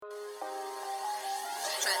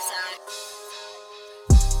All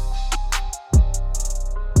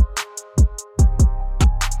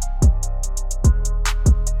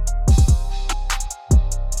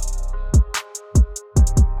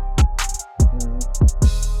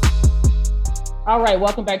right,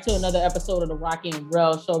 welcome back to another episode of the Rocky and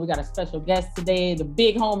Rel Show. We got a special guest today, the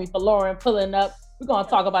big homie Folarin pulling up. We're gonna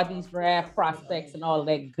talk about these draft prospects and all of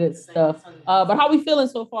that good stuff. But how we feeling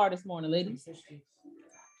so far this morning, ladies?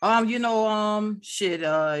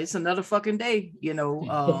 It's another fucking day,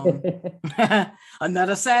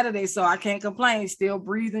 another Saturday, so I can't complain. Still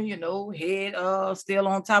breathing, head still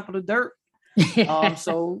on top of the dirt.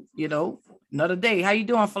 Another day. How you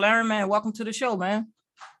doing, Folarin, man? Welcome to the show, man.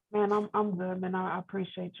 Man, I'm good, man. I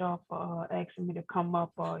appreciate y'all for asking me to come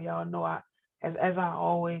up. Y'all know as I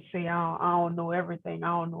always say, I don't know everything. I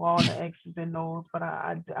don't know all the X's and O's, but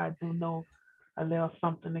I do know a little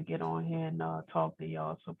something to get on here and talk to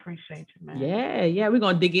y'all. So appreciate you, man. Yeah, we're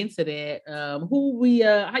gonna dig into that. How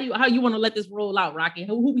you want to let this roll out, Rocky?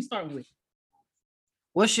 Who we starting with?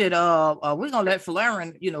 Well, shit, we're gonna let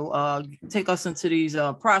Folarin, take us into these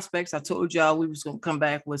prospects. I told y'all we was gonna come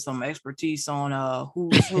back with some expertise on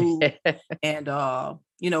who's who, and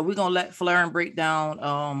we're gonna let Folarin break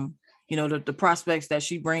down the prospects that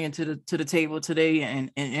she bringing to the table today and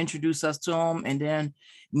introduce us to them, and then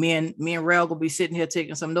me and Rel gonna be sitting here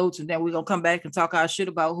taking some notes, and then we're gonna come back and talk our shit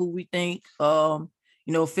about who we think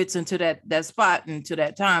fits into that spot and to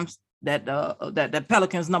that time. That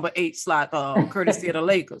Pelicans number 8 slot, courtesy of the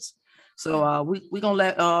Lakers. So we're gonna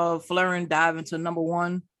let Folarin dive into number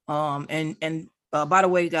 1. And by the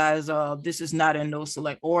way, guys, this is not in no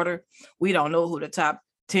select order. We don't know who the top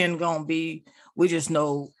 10 gonna be. We just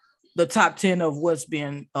know the top 10 of what's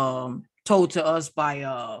been told to us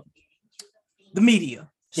by the media.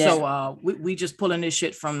 Yeah. So we just pulling this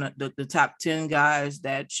shit from the top 10 guys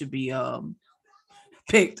that should be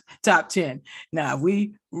picked top 10. Now, if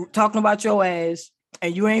we talking about your ass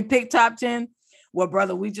and you ain't picked top 10, well,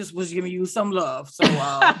 brother, we just was giving you some love. So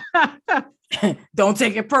don't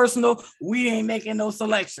take it personal. We ain't making no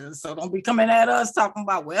selections. So don't be coming at us talking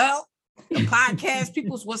about, well, the podcast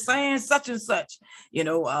people was saying such and such,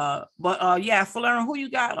 Folarin, who you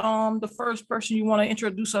got? The first person you want to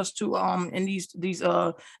introduce us to in these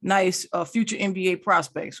nice future NBA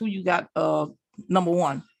prospects. Who you got number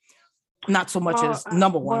 1? Not so much as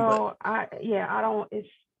number 1, well, I don't. It's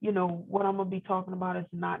what I'm gonna be talking about is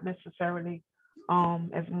not necessarily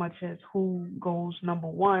as much as who goes number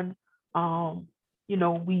 1. We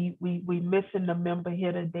missing the member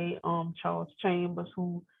here today, Charles Chambers,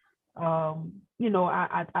 who I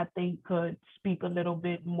think could speak a little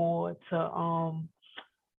bit more to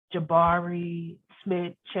Jabari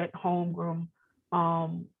Smith, Chet Holmgren,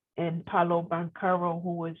 and Paolo Banchero,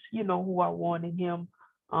 who is who I wanted him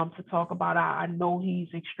to talk about. I know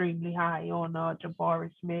he's extremely high on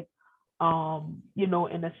Jabari Smith,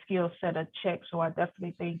 in a skill set of Chet. So I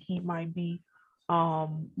definitely think he might be, a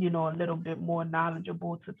little bit more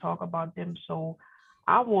knowledgeable to talk about them. So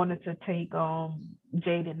I wanted to take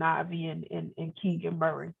Jaden Ivey and Keegan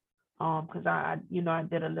Murray, because I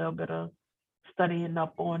did a little bit of studying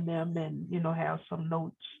up on them and have some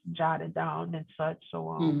notes jotted down and such.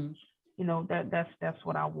 So that's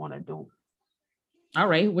what I want to do. All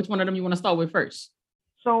right. Which one of them you want to start with first?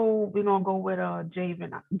 So we're gonna go with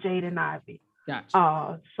Jaden Ivey.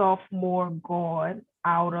 Gotcha. Sophomore guard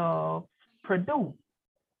out of Purdue.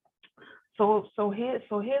 So here's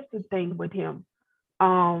the thing with him.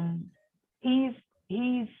 He's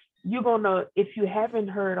you're gonna, if you haven't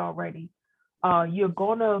heard already, you're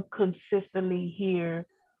gonna consistently hear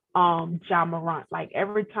Ja Morant. Like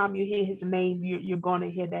every time you hear his name, you're gonna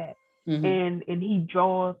hear that. Mm-hmm. And he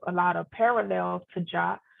draws a lot of parallels to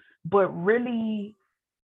Ja, but really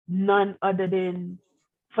none other than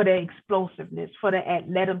for the explosiveness, for the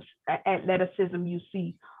athleticism you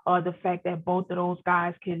see, the fact that both of those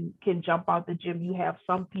guys can jump out the gym. You have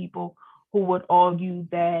some people who would argue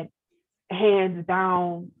that hands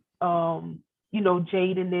down,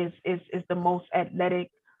 Jaden is the most athletic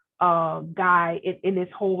guy in his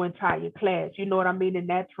whole entire class. You know what I mean? And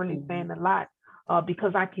that's really saying a lot.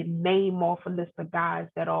 Because I can name off a list of guys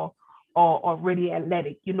that are really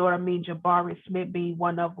athletic. You know what I mean? Jabari Smith being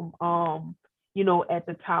one of them. At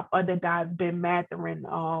the top. Other guys, Ben Mathurin.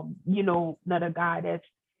 Another guy that's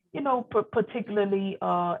particularly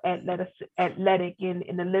athletic,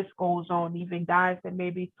 and the list goes on. Even guys that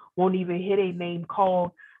maybe won't even hit a name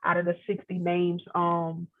called out of the 60 names.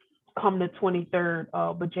 Come the 23rd.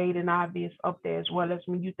 But Jaden Ivey is up there, as well as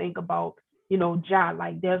when you think about Ja,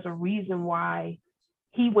 like there's a reason why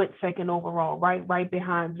he went second overall, right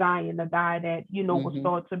behind Zion, the guy that was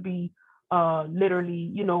thought to be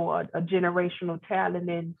literally, a generational talent,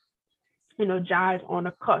 and Jai's on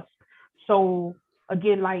the cusp. So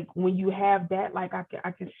again, like when you have that, like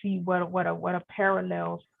I can see what a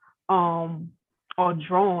parallels um are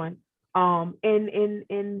drawn.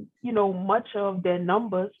 And much of their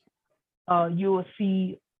numbers you will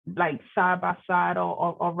see like side by side,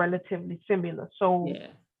 or relatively similar. So Yeah.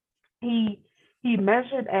 he he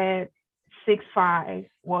measured at 6'5",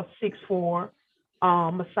 well 6'4",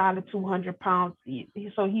 a solid 200 pounds.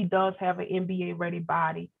 So he does have an NBA ready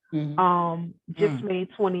body. Mhm. Just made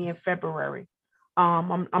 20 in February.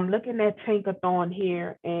 I'm looking at Tankathon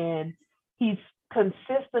here, and he's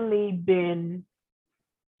consistently been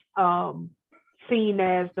um, seen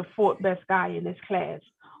as the fourth best guy in his class,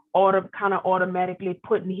 kind of automatically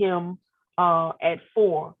putting him at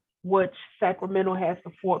 4, which Sacramento has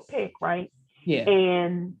the fourth pick, right? Yeah.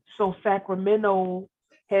 And so Sacramento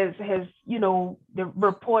has the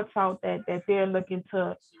reports out that they're looking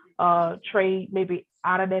to trade maybe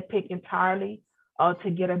out of that pick entirely to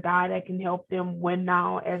get a guy that can help them win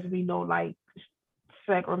now. As we know, like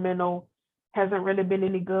Sacramento hasn't really been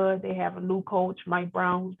any good. They have a new coach, Mike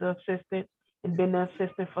Brown, who's the assistant and been the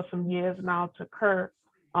assistant for some years now to Kerr.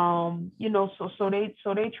 So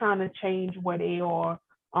they trying to change where they are.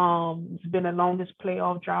 It's been the longest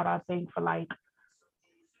playoff drought, I think, for like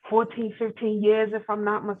 14, 15 years, if I'm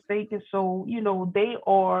not mistaken. So, they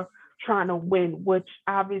are trying to win, which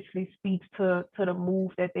obviously speaks to the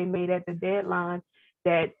move that they made at the deadline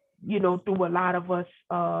that, threw a lot of us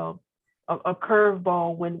a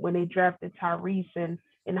curveball when they drafted Tyrese,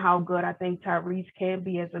 and how good I think Tyrese can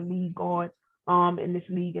be as a lead guard in this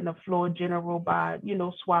league and the floor general by,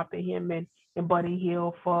 swapping him and Buddy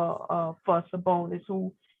Hield for Sabonis,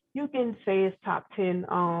 who you can say is top 10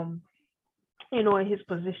 in his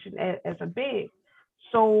position as a big.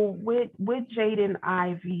 So with Jaden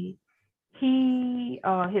Ivey,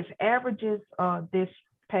 his averages this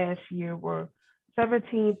past year were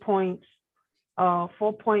 17 points,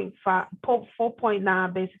 4.5,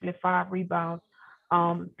 4.9, basically 5 rebounds,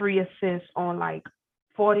 3 assists on like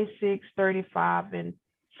 46, 35, and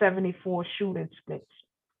 74 shooting splits.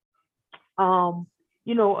 Um,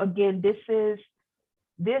 again, this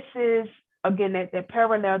is again that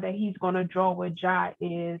parallel that he's gonna draw with Ja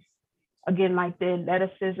is again like the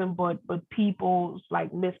athleticism, but people's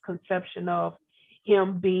like misconception of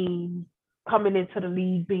him being coming into the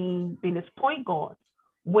league being his point guard.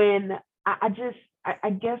 When I guess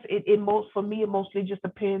it most for me it mostly just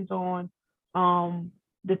depends on um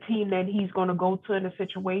the team that he's gonna go to in a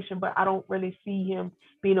situation, but I don't really see him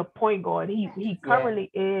being a point guard. He Yeah. currently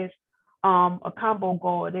is a combo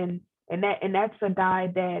guard, and that's a guy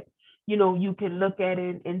that you can look at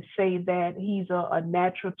it and say that he's a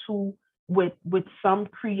natural tool with some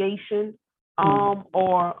creation, Mhm.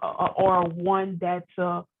 or one that's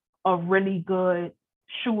a really good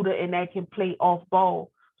shooter and that can play off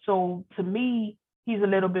ball. So to me, he's a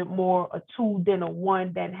little bit more a two than a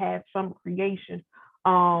one that has some creation.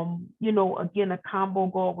 Again, a combo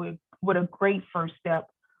guard with a great first step,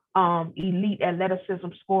 elite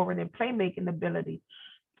athleticism, scoring, and playmaking ability.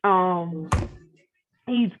 Um,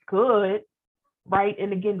 he's good, right?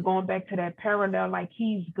 And again, going back to that parallel, like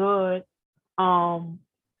he's good. Um,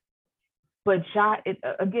 but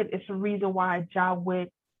again, it's a reason why Ja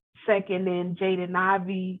went second and Jaden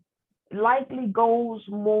Ivey likely goes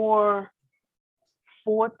more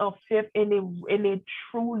fourth or fifth, and it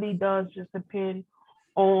truly does just depend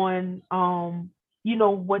on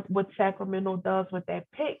what Sacramento does with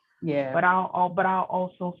that pick. Yeah. But I'll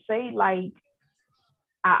also say like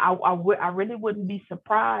I really wouldn't be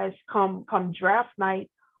surprised come draft night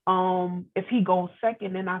if he goes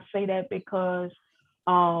second. And I say that because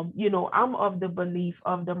I'm of the belief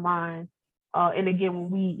of the mind. And again,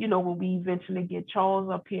 when we eventually get Charles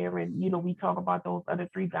up here, and we talk about those other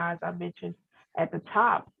three guys I mentioned at the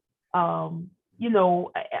top,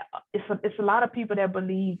 it's a lot of people that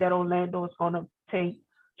believe that Orlando is going to take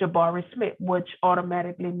Jabari Smith, which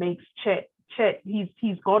automatically makes Chet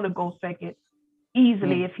he's going to go second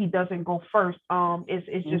easily if he doesn't go first.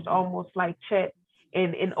 It's just almost like Chet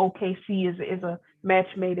in OKC is a match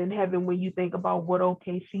made in heaven when you think about what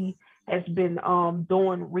OKC has been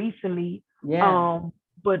doing recently. Yeah.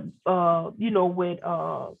 With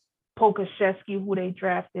Pokashevsky, who they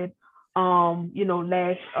drafted,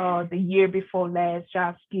 last the year before last,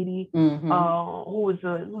 Josh Giddey, Mhm.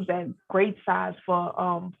 who's that great size for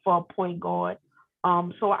a point guard.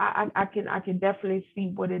 So I can definitely see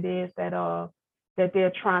what it is that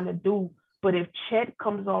they're trying to do. But if Chet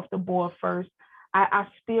comes off the board first, I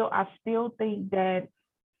still think that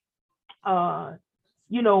uh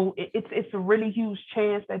it's a really huge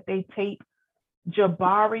chance that they take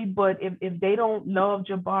Jabari. But if they don't love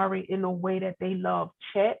Jabari in a way that they love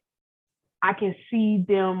Chet, I can see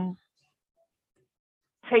them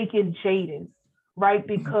taking Jaden, right?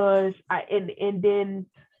 Because and then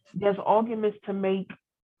there's arguments to make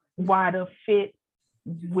why the fit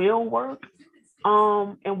will work,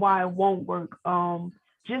 and why it won't work.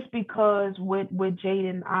 Just because with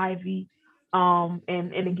Jaden Ivy, and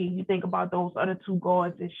again, you think about those other two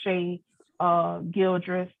guards, it's Shea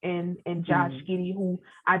Gildress and Josh Giddey, who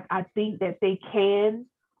I think that they can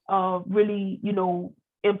really,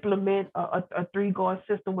 implement a three guard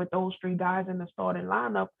system with those three guys in the starting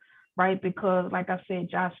lineup, right? Because like I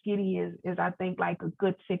said, Josh Giddey is I think like a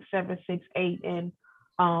good 6'7", 6'8", and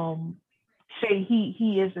Shea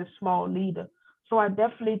he is a small leader. So I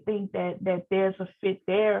definitely think that there's a fit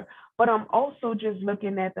there. But I'm also just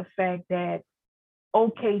looking at the fact that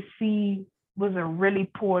OKC was a really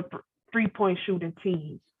poor 3-point shooting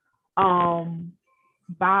team. Bottom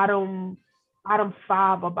bottom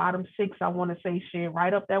five or bottom six, I want to say, shit,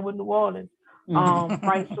 right up there with New Orleans.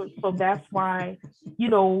 Right. So that's why,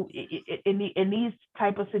 in these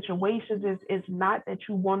type of situations, it's not that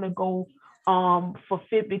you want to go for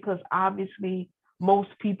fit, because obviously most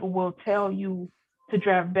people will tell you to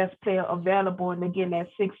draft best player available. And again, at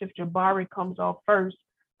six, if Jabari comes off first,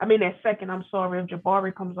 I mean at second, I'm sorry, if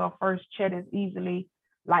Jabari comes off first, Chet is easily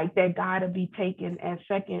like that guy to be taken at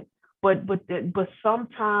second. But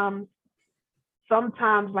sometimes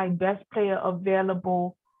like best player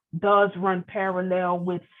available does run parallel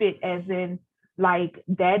with fit, as in like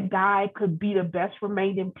that guy could be the best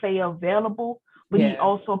remaining player available, but he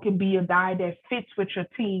also can be a guy that fits with your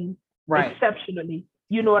team exceptionally.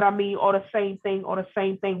 You know what I mean? Or the same thing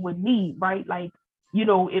with need, right? Like,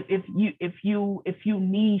 if you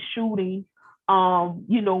need shooting,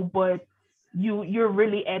 but you're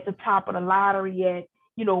really at the top of the lottery at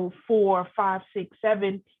 4, 5, 6,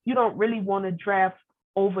 7, you don't really want to draft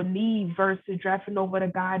over need versus drafting over the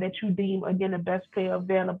guy that you deem, again, the best player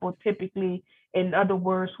available, typically, in other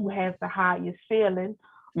words, who has the highest ceiling.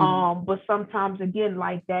 But sometimes, again,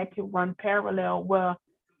 like that can run parallel where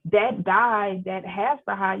that guy that has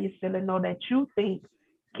the highest ceiling, or that you think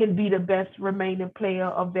can be the best remaining player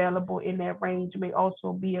available in that range, may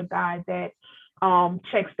also be a guy that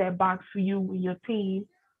checks that box for you and your team,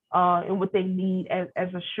 and what they need as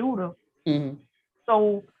a shooter.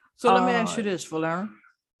 So let me ask you this, Folarin.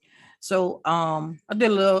 So I did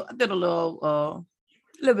a little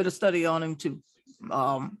bit of study on him too.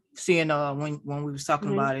 Seeing when we was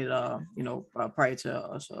talking about it, prior to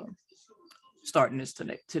us starting this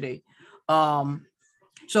today.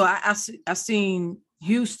 So I seen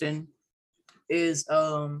Houston is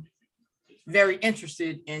very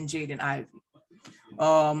interested in Jaden Ivey.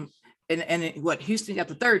 And what, Houston got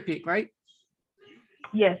the third pick, right?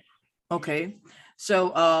 Yes. Okay.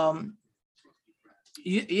 So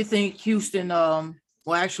you think Houston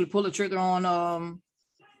will actually pull the trigger on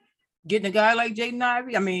getting a guy like Jaden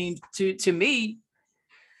Ivey? I mean, to me,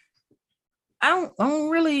 I don't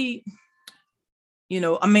really,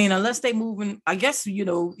 I mean, unless they moving, I guess,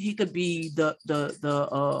 he could be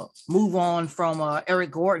the move on from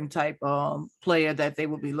Eric Gordon type player that they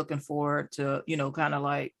would be looking for to, kind of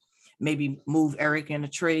like maybe move Eric in a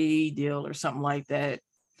trade deal or something like that.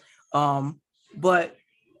 But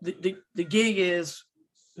the gig is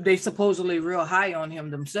they supposedly real high on him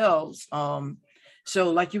themselves.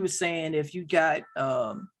 So like you were saying, if you got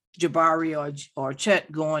Jabari or Chet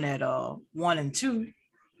going at 1 and 2,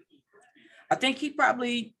 I think he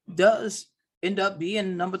probably does end up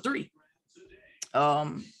being number 3.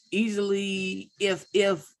 Easily, if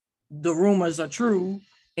the rumors are true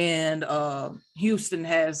and Houston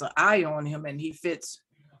has an eye on him and he fits,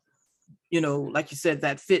 like you said,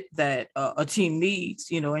 that fit that a team needs,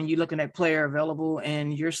 and you're looking at player available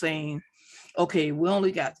and you're saying, okay, we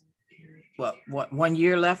only got what 1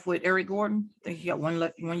 year left with Eric Gordon? I think he got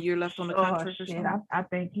 1 year left on the contract or something. I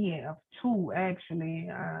think he has 2 actually.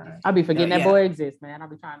 I'll be forgetting that boy exists, man. I'll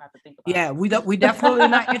be trying not to think about it. We definitely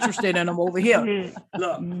not interested in him over here.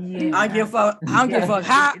 Look, I don't give a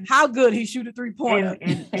fuck how good he shoot a 3-pointer.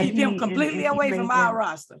 Keep him completely away from our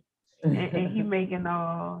roster. And he making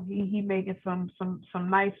he making some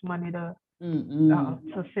nice money to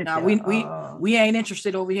sit now, there. We ain't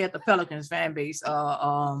interested over here at the Pelicans fan base. But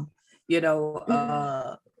I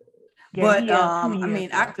mean,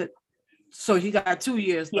 I could. So he got 2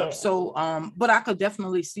 years left. So but I could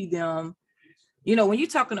definitely see them. When you're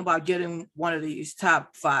talking about getting one of these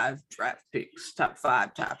top 5 draft picks, top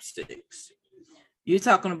 5, top 6, you're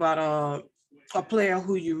talking about a player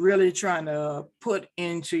who you're really trying to put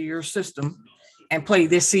into your system, and play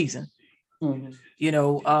this season. Mhm. You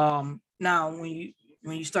know, now when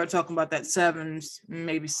you start talking about that 7s,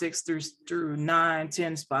 maybe 6 through 9,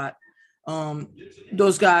 10 spot,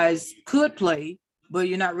 those guys could play, but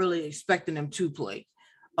you're not really expecting them to play.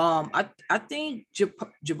 I think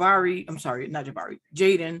Jabari, I'm sorry, not Jabari,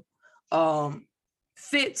 Jaden,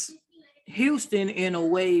 fits Houston in a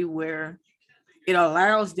way where it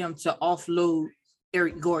allows them to offload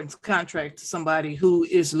Eric Gordon's contract to somebody who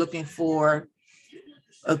is looking for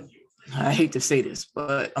a, I hate to say this,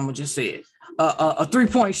 but I'm gonna just say it, a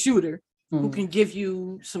 3-point shooter who can give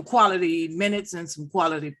you some quality minutes and some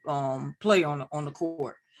quality play on the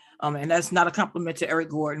court. And that's not a compliment to Eric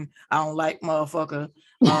Gordon. I don't like motherfucker.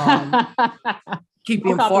 Keep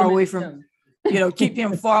him far away from, keep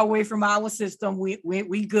him far away from our system.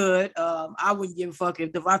 We good. I wouldn't give a fuck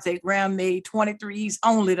if Devontae Graham made 23s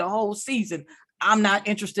only the whole season. I'm not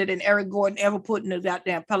interested in Eric Gordon ever putting the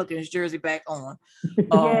goddamn Pelicans jersey back on.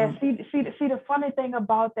 Yeah, see, the funny thing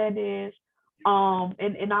about that is,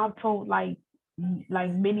 and I've told like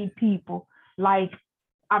many people, like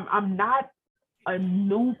I'm not a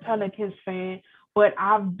new Pelicans fan, but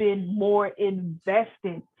I've been more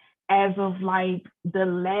invested as of like the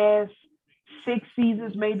last 6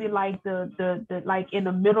 seasons, maybe like the like in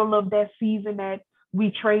the middle of that season that we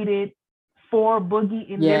traded for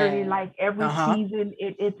Boogie, and literally like every season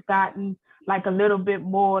it's gotten like a little bit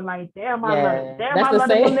more like damn I love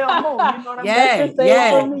it a little more. You know what I mean? That's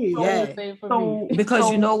the same for me.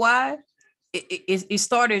 Because you know why? It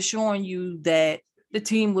started showing you that the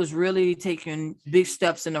team was really taking big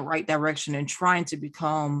steps in the right direction and trying to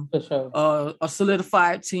become a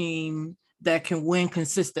solidified team that can win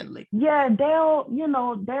consistently. Yeah, they'll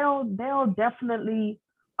definitely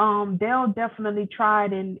try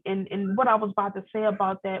it. And what I was about to say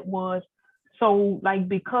about that was, so like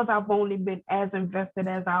because I've only been as invested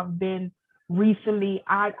as I've been recently,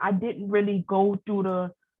 I didn't really go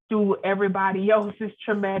through everybody else's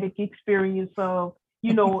traumatic experience of,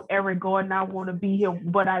 Eric Gordon, I want to be here.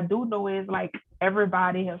 What I do know is like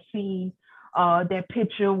everybody has seen that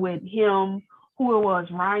picture with him, who it was,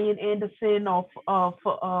 Ryan Anderson or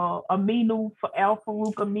for Aminu, for Al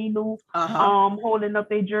Farouk Aminu, holding up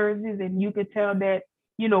their jerseys, and you could tell that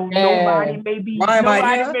nobody may be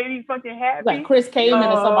fucking happy. Like Chris Kaman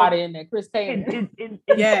or somebody in there. Chris Kaman.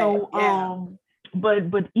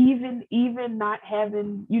 But even not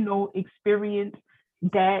having experienced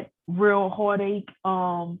that real heartache,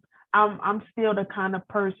 I'm still the kind of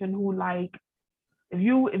person who, like, if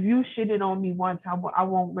you shitted on me once, I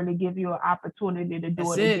won't really give you an opportunity to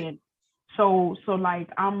do it again. So like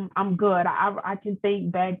I'm good. I can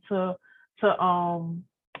think back to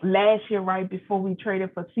last year, right before we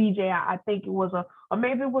traded for CJ. I think it was or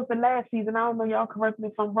maybe it was the last season. I don't know. Y'all correct me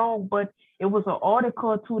if I'm wrong, but it was an article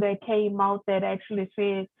or two that came out that actually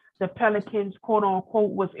said the Pelicans, quote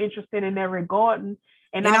unquote, was interested in Eric Gordon.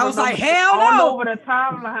 And I was like, hell no! All over the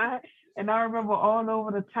timeline. And I remember all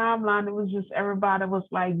over the timeline, it was just everybody was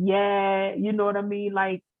like, yeah, you know what I mean?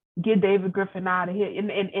 Like, get David Griffin out of here.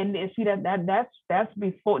 And see that's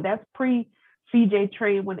before, that's pre CJ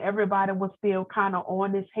trade, when everybody was still kind of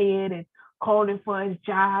on his head and calling for his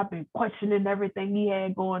job and questioning everything he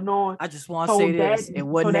had going on. I just want to say this. It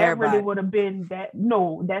wasn't that everybody. Really would have been that.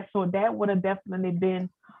 No, that would have definitely been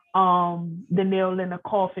the nail in the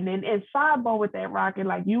coffin. And sidebar with that, Rocket,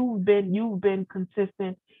 like you've been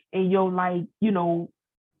consistent in your, like,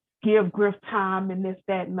 give Griff time and this,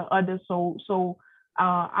 that, and the other. So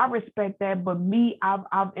I respect that. But me, I've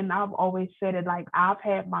always said it, like, I've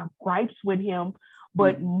had my gripes with him,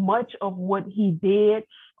 but much of what he did,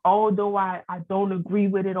 although I don't agree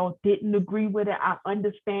with it or didn't agree with it, I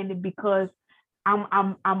understand it because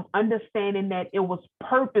I'm understanding that it was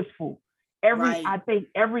purposeful. I think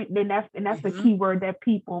that's the key word that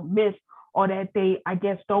people miss, or that they, I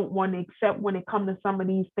guess, don't want to accept when it comes to some of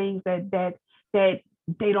these things that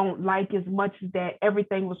they don't like as much, as that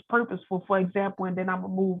everything was purposeful, for example. And then I'm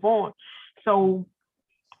gonna move on. So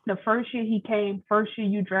the first year he came, first year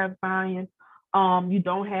you draft Zion, you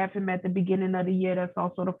don't have him at the beginning of the year. That's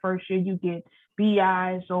also the first year you get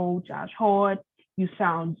B.I., so Josh Hart. You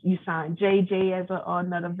sign JJ as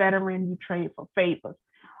another veteran. You trade for Favors.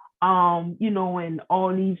 And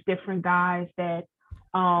all these different guys that,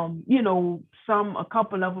 a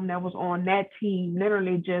couple of them that was on that team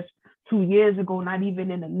literally just 2 years ago, not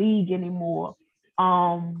even in the league anymore.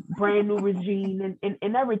 Brand new regime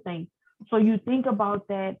and everything. So you think about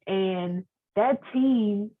that, and that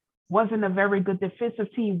team wasn't a very good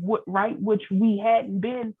defensive team, right? Which we hadn't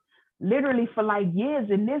been literally for like years.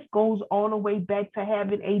 And this goes all the way back to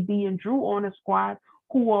having AD and Drew on the squad,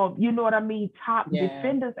 who are, top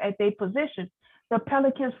defenders at their position. the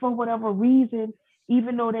Pelicans, for whatever reason,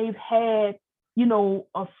 even though they've had,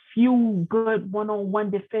 a few good one-on-one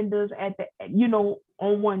defenders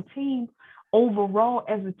on one team, overall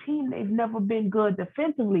as a team, they've never been good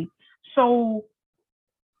defensively. So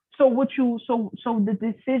the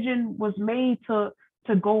decision was made to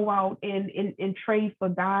go out and trade for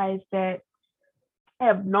guys that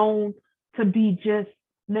have known to be just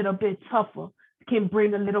a little bit tougher, can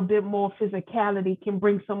bring a little bit more physicality, can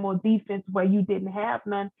bring some more defense where you didn't have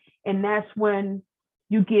none. And that's when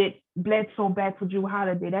you get Bledsoe back for Jrue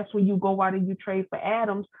Holiday. That's when you go out and you trade for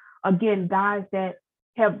Adams. Again, guys that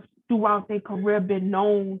have throughout their career been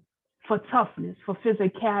known for toughness, for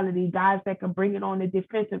physicality, guys that can bring it on the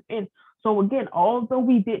defensive end. So again, although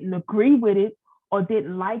we didn't agree with it or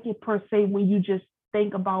didn't like it per se, when you just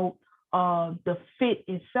think about the fit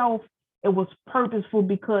itself, it was purposeful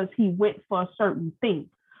because he went for a certain thing,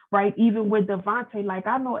 right? Even with Devontae, like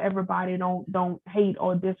I know everybody don't hate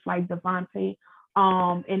or dislike Devontae.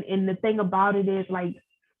 And the thing about it is, like,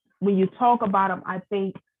 when you talk about him, I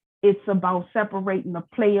think it's about separating the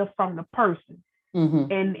player from the person.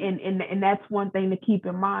 Mm-hmm. And that's one thing to keep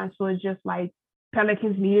in mind. So it's just like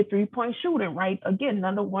Pelicans needed 3-point shooting, right? Again,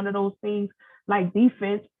 another one of those things like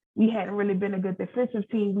defense. We hadn't really been a good defensive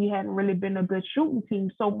team. We hadn't really been a good shooting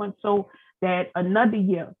team, so much so that another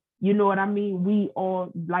year, you know what I mean? We are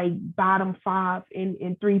like bottom 5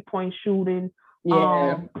 in 3-point shooting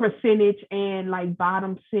percentage, and like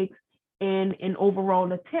bottom 6 in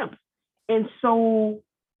overall attempts. And so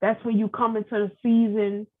that's when you come into the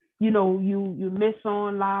season, you miss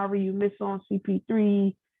on Lowry, you miss on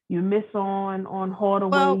CP3, you miss on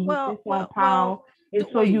Hardaway, you miss on Powell. And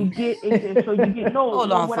so you get no.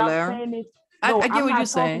 Hold on, what Folarin. I'm saying is, I get what you're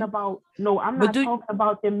saying. I'm not talking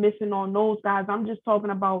about them missing on those guys. I'm just talking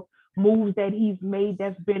about moves that he's made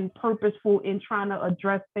that's been purposeful in trying to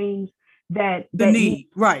address things that need,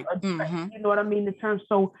 right? Mm-hmm. You know what I mean? In terms,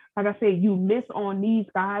 so like I said, you miss on these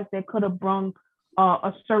guys that could have brought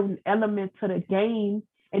a certain element to the game,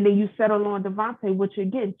 and then you settle on Devontae, which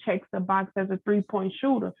again checks the box as a 3-point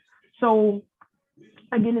shooter. So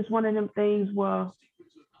again, it's one of them things where,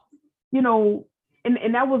 and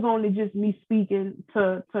that was only just me speaking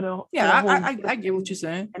to the I get what you're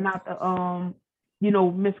saying, and not the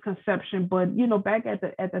misconception, but back at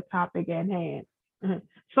the topic at hand. Mm-hmm.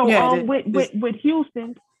 So with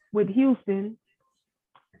Houston,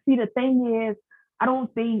 see, the thing is, I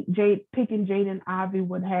don't think picking Jaden Ivey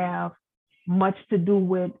would have much to do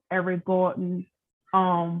with Eric Gordon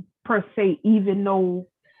per se, even though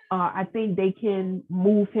I think they can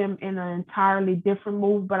move him in an entirely different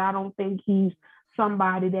move, but I don't think he's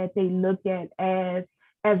somebody that they look at as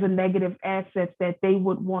a negative asset that they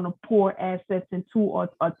would want to pour assets into or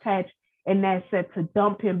attach an asset to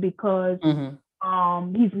dump him, because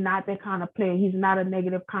he's not that kind of player. He's not a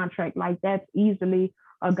negative contract. Like, that's easily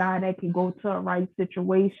a guy that can go to a right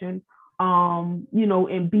situation, and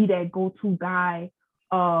be that go-to guy,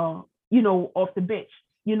 off the bench.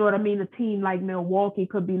 You know what I mean? A team like Milwaukee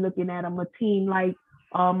could be looking at him. A team like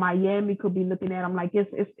Miami could be looking at him. Like,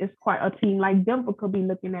 it's quite a team like Denver could be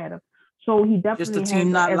looking at him. So he definitely just a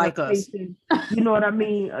team not like us. You know what I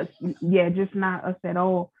mean? Just not us at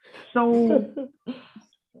all. So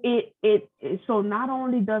so not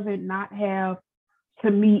only does it not have,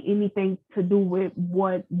 to me, anything to do with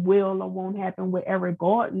what will or won't happen with Eric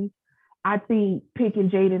Gordon, I think picking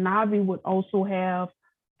Jaden Ivey would also have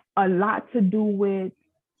a lot to do with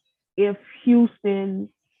if Houston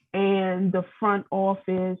and the front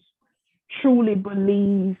office truly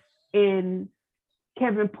believe in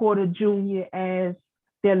Kevin Porter Jr. as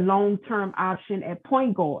their long-term option at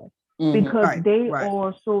point guard, because they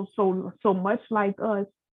are so much like us.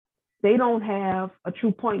 They don't have a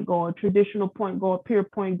true point guard, traditional point guard, pure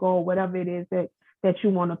point guard, whatever it is that you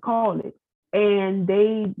want to call it. And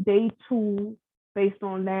they too, based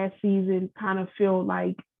on last season, kind of feel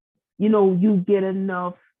like, you get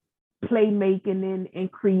enough playmaking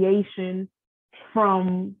and creation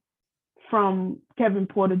from Kevin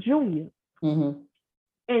Porter Jr.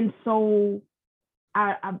 And so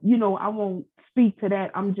I won't speak to that.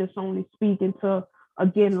 I'm just only speaking to,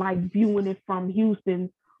 again, like, viewing it from Houston's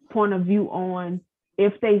point of view on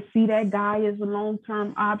if they see that guy as a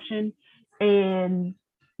long-term option, and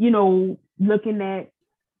looking at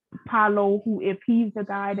Paolo, who, if he's the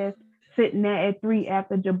guy that's sitting there at 3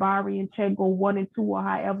 after Jabari and Chet go 1 and 2 or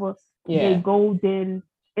however they go, then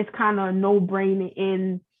it's kind of a no-brainer.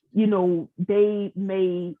 And they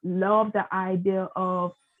may love the idea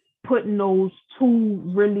of putting those two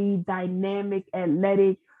really dynamic,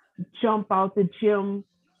 athletic, jump out the gym,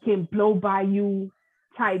 can blow by you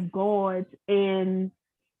type guards, and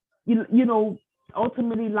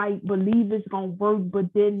ultimately like believe it's gonna work,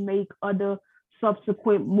 but then make other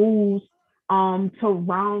subsequent moves to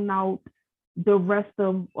round out the rest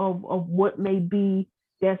of what may be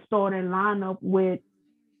their starting lineup with,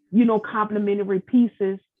 complementary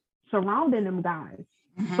pieces surrounding them guys.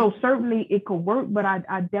 So certainly it could work, but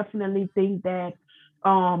I definitely think that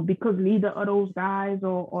because neither of those guys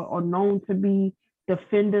are known to be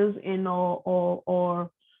defenders and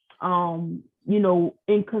or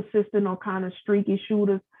inconsistent or kind of streaky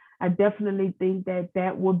shooters, I definitely think that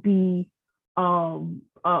that would be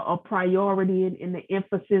a priority in the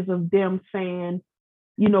emphasis of them saying,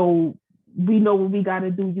 we know what we got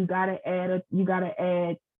to do. You got to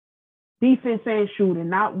add defense and shooting.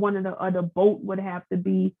 Not one of the other. Both would have to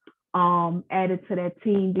be added to that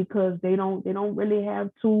team because they don't really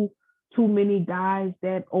have too many guys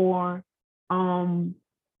that are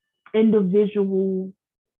individual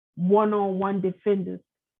one-on-one defenders.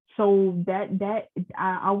 So that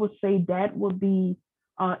I would say that would be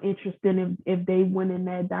interesting if they went in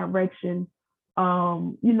that direction. But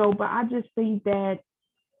I just think that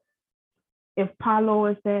if Paolo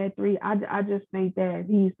is that 3, I just think that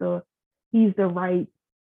he's the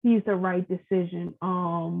right decision.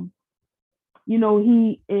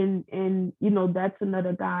 He and that's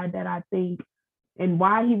another guy that I think, and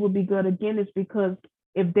why he would be good again is because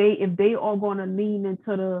if they are going to lean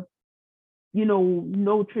into the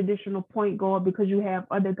no traditional point guard, because you have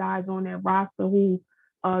other guys on that roster who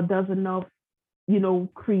does enough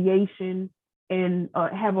creation and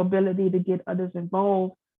have ability to get others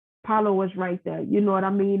involved. Paulo is right there. You know what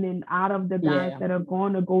I mean? And out of the guys that are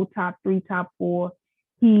going to go top 3, top 4,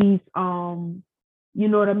 he's you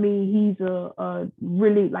know what I mean? He's a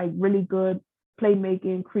really good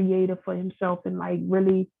playmaking creator for himself and like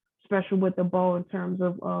really special with the ball in terms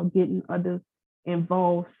of getting others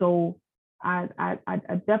involved. So I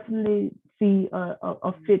definitely see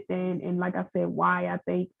a fit there, and like I said, why I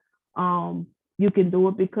think you can do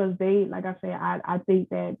it, because they, like I said, I think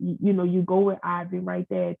that you go with Ivy right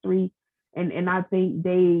there at 3, and I think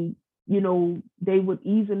they would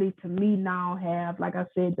easily, to me now, have, like I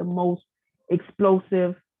said, the most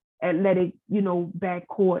explosive, athletic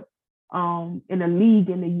backcourt in the league,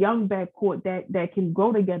 in the young backcourt that can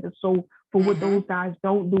go together. So for what those guys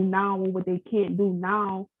don't do now or what they can't do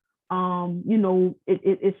now,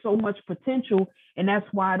 it's so much potential, and that's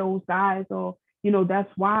why those guys are,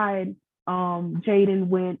 that's why Jaden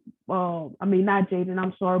went, not Jaden,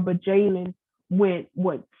 I'm sorry, but Jalen went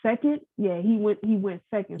second? Yeah, he went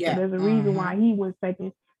second. Yeah. So there's a reason why he went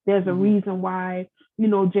second. There's a reason why,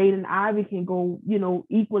 Jaden Ivey can go,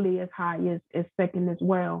 equally as high as second as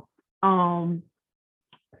well. So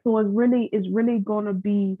it's really gonna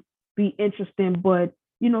be interesting. But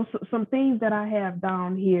some things that I have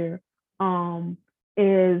down here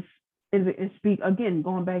is speak again,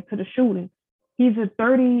 going back to the shooting. He's a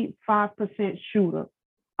 35% shooter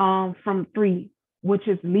from 3, which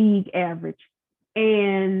is league average.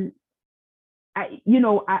 And I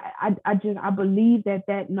believe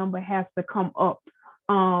that number has to come up.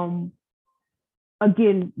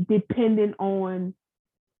 Again, depending on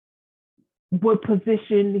what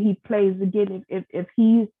position he plays. Again, if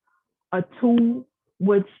he's a 2,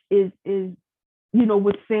 which is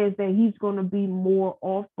which says that he's going to be more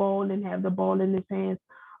off ball and have the ball in his hands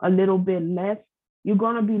a little bit less, you're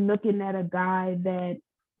going to be looking at a guy that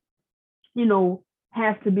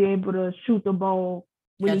has to be able to shoot the ball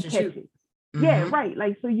when he catches. Yeah, right.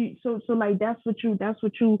 Like so like that's what you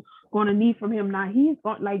going to need from him. Now he's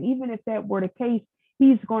going, like, even if that were the case,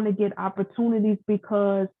 he's going to get opportunities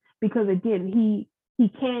because again, he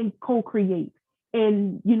can co-create.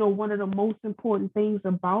 And one of the most important things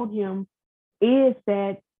about him is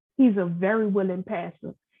that he's a very willing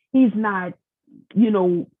passer. He's not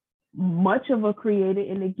much of a creator,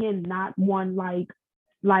 and again, not one like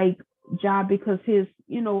Ja, because his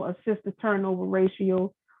assist to turnover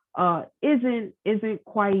ratio isn't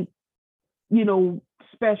quite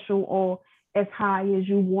special or as high as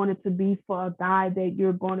you want it to be for a guy that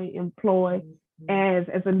you're going to employ as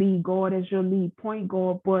a lead guard, as your lead point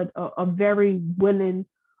guard, but a very willing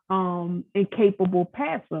and capable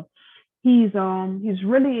passer. He's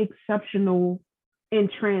really exceptional in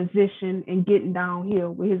transition and getting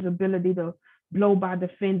downhill with his ability to blow by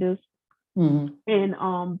defenders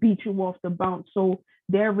and beat you off the bounce. So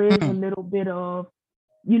there is a little bit of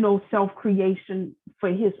self-creation for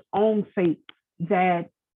his own sake, that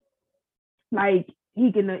like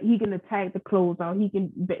he can attack the closeout. He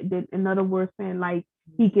can, in other words, saying like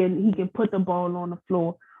he can put the ball on the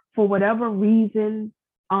floor for whatever reason.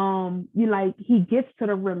 He gets to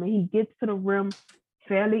the rim, and he gets to the rim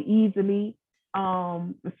fairly easily.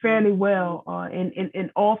 fairly well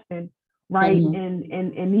and often, right?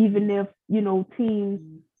 And even if teams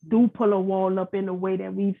do pull a wall up in a way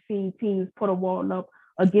that we've seen teams put a wall up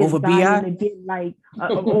against over Zion BI. again, like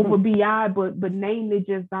over BI, but namely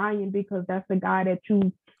just Zion, because that's the guy that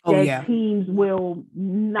teams will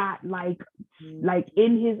not like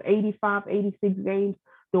in his 85, 86 games.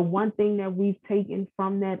 The one thing that we've taken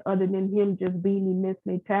from that, other than him just being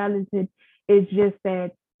immensely talented, is just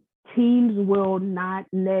that teams will not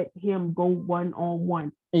let him go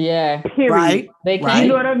one-on-one. Yeah. Period. Right. They can't. You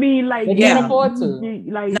know what I mean? Like, they can't afford to.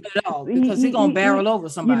 Like, not at all, because he's gonna barrel over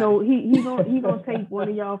somebody. He's gonna take one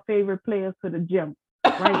of y'all favorite players to the gym,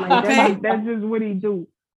 right? Like, okay. that's just what he do.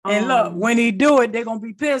 And look, when he do it, they're gonna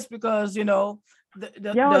be pissed because the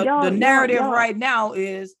narrative right now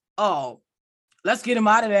is, oh, let's get him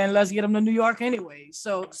out of there and let's get him to New York anyway.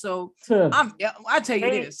 So I tell you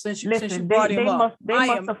this, since you brought him up,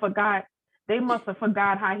 they must have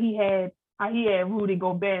forgot how he had Rudy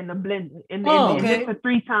Gobert in the blender, and this a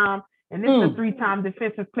three-time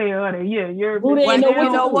defensive player of the year. You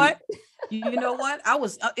know what? You know what? I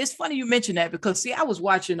was. It's funny you mentioned that, because I was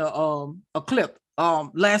watching a clip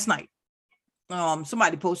last night.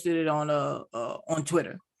 Somebody posted it on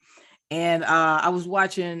Twitter. And I was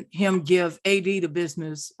watching him give AD the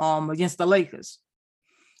business against the Lakers,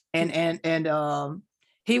 and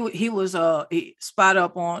he spot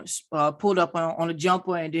up pulled up on a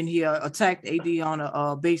jumper, and then he attacked AD on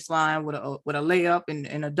a baseline with a layup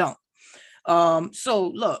and a dunk.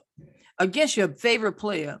 So look, against your favorite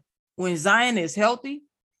player, when Zion is healthy,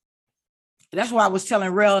 that's why I was telling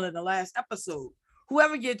Rel in the last episode,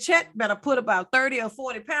 whoever get Chet better put about 30 or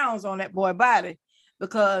 40 pounds on that boy body,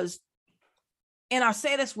 because. And I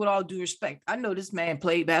say this with all due respect. I know this man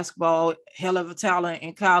played basketball, hell of a talent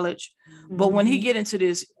in college, but when he get into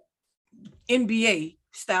this NBA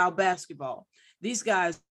style basketball, these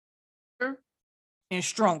guys are and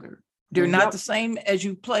stronger. They're not the same as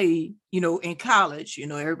you play, in college.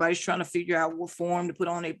 Everybody's trying to figure out what form to put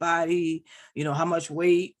on their body, how much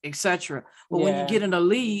weight, etc. But when you get in the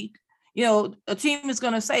league, a team is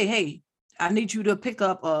going to say, hey, I need you to pick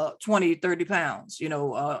up 20, 30 pounds, in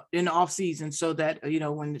the off season, so that,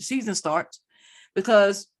 when the season starts,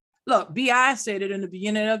 because look, BI said it in the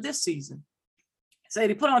beginning of this season. Say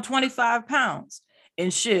they put on 25 pounds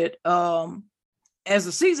and shit. As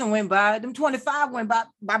the season went by, them 25 went bye.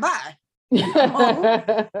 So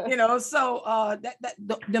that's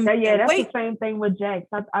the same thing with Jax.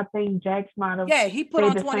 I think Jax might have he put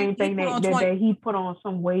on the 20, same thing that he put on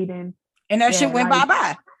some weight and that shit went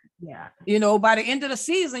bye. Yeah. By the end of the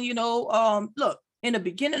season, look, in the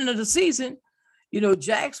beginning of the season,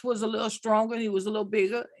 Jax was a little stronger. He was a little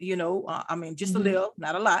bigger, just a little,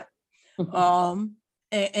 not a lot.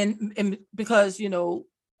 And because,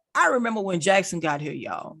 I remember when Jackson got here,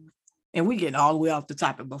 y'all, and we getting all the way off the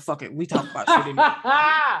topic, but fuck it. We talk about shit anyway.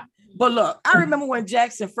 But look, I remember when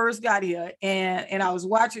Jackson first got here, and I was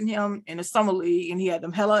watching him in the summer league, and he had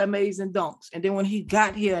them hella amazing dunks. And then when he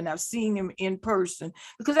got here, and I've seen him in person,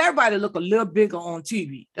 because everybody look a little bigger on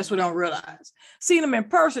TV. That's what I don't realize. Seeing him in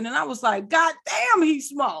person, and I was like, God damn, he's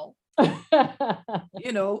small. And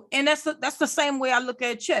that's the same way I look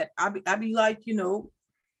at Chet. I be like,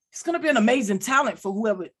 it's gonna be an amazing talent for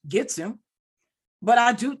whoever gets him, but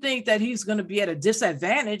I do think that he's gonna be at a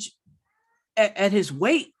disadvantage at his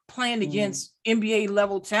weight, playing against NBA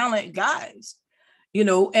level talent guys,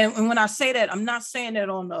 and when I say that, I'm not saying that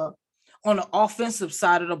on the offensive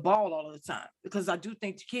side of the ball all the time, because I do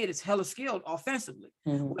think the kid is hella skilled offensively.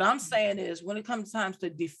 What I'm saying is, when it comes time to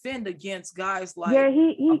defend against guys like,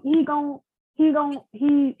 he gonna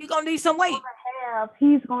need some weight.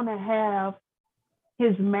 He's gonna have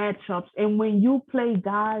his matchups, and when you play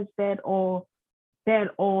guys that are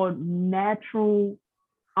natural,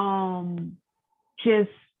 just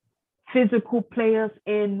physical players,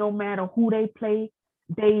 and no matter who they play,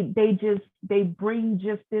 they bring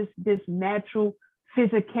just this natural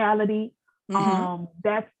physicality.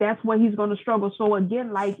 That's where he's going to struggle. So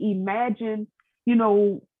again, like, imagine,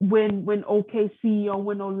 when OKC or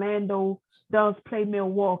when Orlando does play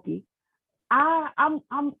Milwaukee. You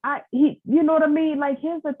know what I mean? Like,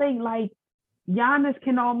 here's the thing, like, Giannis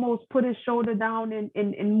can almost put his shoulder down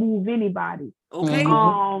and move anybody. Okay. You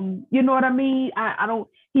know what I mean?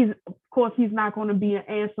 He's not going to be an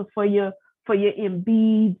answer for your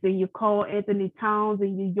Embiids and your Karl Anthony Towns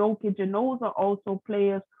and your Jokic, and those are also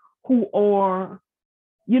players who are,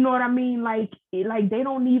 you know what I mean? Like they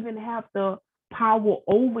don't even have the power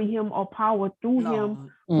over him or power through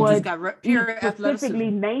him, but just got pure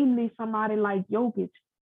specifically, namely somebody like Jokic,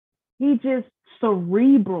 he just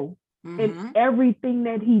cerebral in everything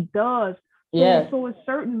that he does. Yeah. So it's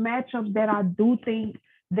certain matchups that I do think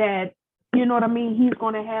that, you know what I mean, he's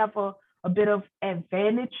gonna have a bit of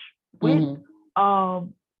advantage with,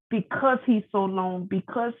 Mhm. because he's so long,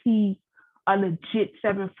 because he's a legit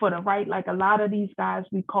 7 footer, right? Like a lot of these guys,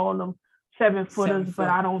 we call them 7 footers, but 7 foot,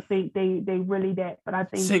 I don't think they really that. But I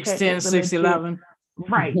think Chet 6'10", is a legit, 6'11".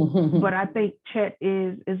 right. But I think Chet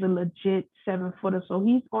is a legit 7 footer, so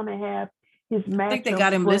he's gonna have his I think they matchups.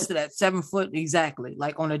 got him But listed at 7 foot exactly,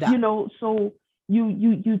 like on the you dot. know, so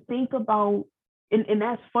you think about, and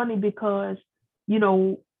that's funny because, you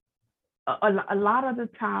know, a lot of the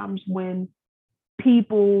times when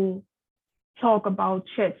people talk about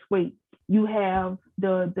Chet's weight, you have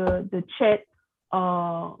the Chet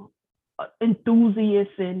uh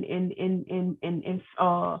enthusiasts and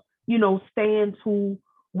you know, stands who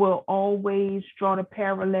will always draw the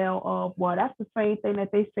parallel of, well, that's the same thing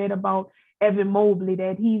that they said about Evan Mobley,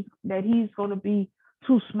 that he's going to be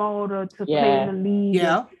too small to play in the league,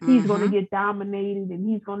 Yeah. and he's going to get dominated, and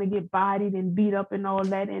he's going to get bodied and beat up and all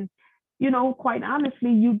that. And you know, quite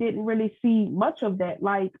honestly, you didn't really see much of that.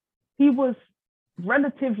 Like, he was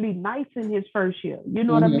relatively nice in his first year. You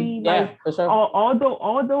know what I mean? Yeah, Like, for sure.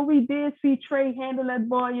 although we did see Trey handle that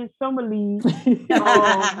boy in summer league,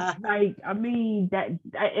 like, I mean,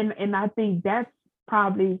 and I think that's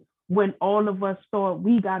probably when all of us thought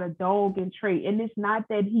we got a dog in Trey. And it's not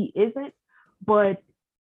that he isn't, but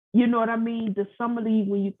you know what I mean? The summer league,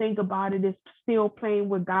 when you think about it, is still playing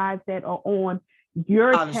with guys that are on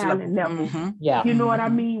your College talent level. Yeah. You know what I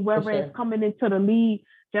Mhm. mean? Whereas sure. coming into the league,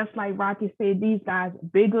 just like Rocky said, these guys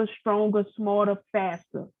bigger, stronger, smarter,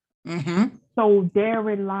 faster. Mhm. So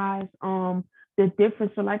therein lies the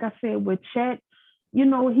difference. So like I said, with Chet, you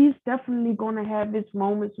know, he's definitely gonna have his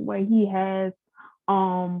moments where he has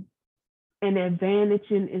um an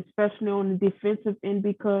advantage, and especially on the defensive end,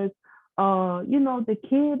 because you know, the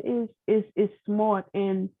kid is smart,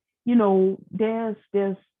 and you know, there's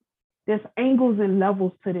angles and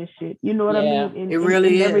levels to this shit. You know what I Yeah. mean? And It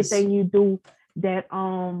really is. everything you do, that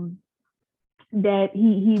that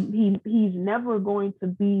he's never going to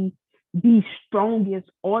be the strongest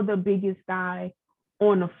or the biggest guy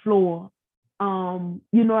on the floor.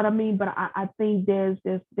 You know what I mean? But I think there's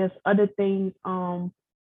other things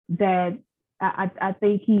that I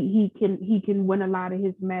think he can win a lot of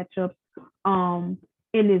his matchups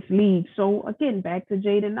in this league. So again, back to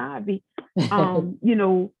Jaden Ivey. You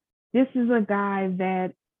know, this is a guy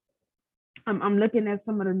that I'm looking at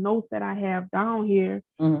some of the notes that I have down here,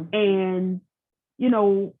 and you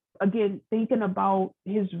know, again, thinking about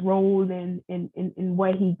his role and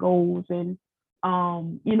where he goes, and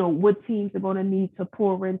you know, what teams are going to need to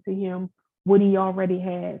pour into him, what he already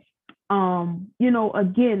has. You know,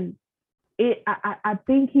 again, I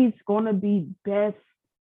think he's going to be best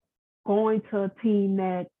going to a team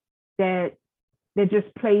that that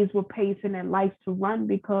just plays with pace and that likes to run,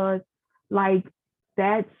 because like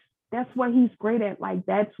that's what he's great at. Like,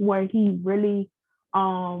 that's where he really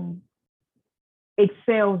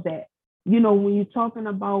excels at. You know, when you're talking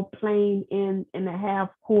about playing in the half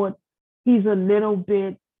court, he's a little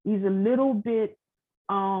bit you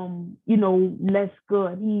know, less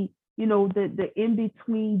good. He, you know, the in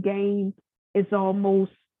between game is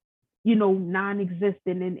almost, you know,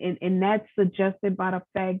 non-existent, and that's suggested by the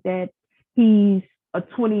fact that he's a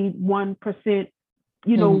 21%,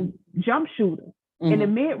 you know, jump shooter in the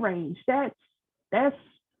mid-range. That's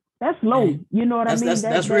low. You know what I mean?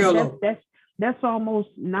 That's real low. That's almost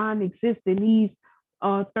non-existent. He's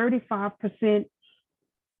 35%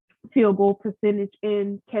 field goal percentage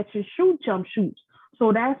in catch and shoot jump shoots.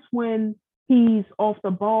 So that's when he's off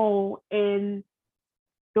the ball, and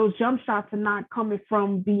those jump shots are not coming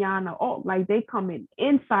from beyond the arc. Like, they coming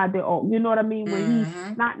inside the arc. You know what I mean? When he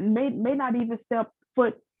may not even step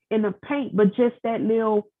foot in the paint, but just that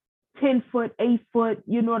little 10 foot, 8 foot,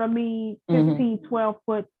 you know what I mean? 15, 12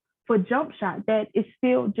 foot for jump shot, that is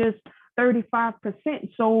still just 35%.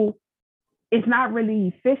 So it's not really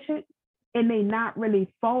efficient, and they not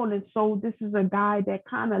really falling. So this is a guy that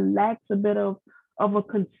kind of lacks a bit of a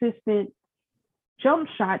consistent jump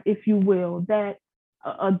shot, if you will, that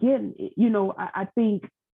again, you know, I think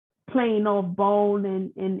playing off ball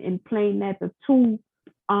and playing at the two,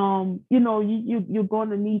 you know, you're going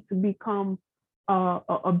to need to become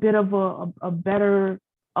a bit of a better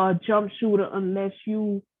jump shooter, unless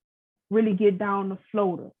you really get down the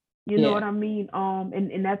floater. You know what I mean?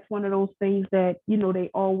 And that's one of those things that, you know, they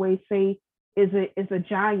always say is a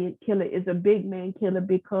giant killer, is a big man killer,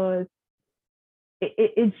 because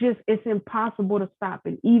it's impossible to stop.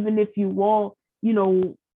 And even if you walk, you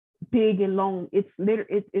know, big and long, it's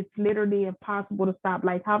literally impossible to stop.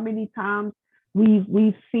 Like, how many times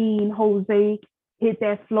We've seen Jose hit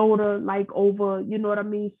that floater like over, you know what I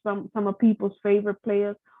mean, some of people's favorite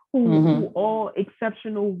players who are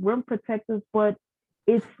exceptional rim protectors, but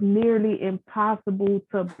it's nearly impossible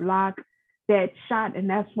to block that shot. And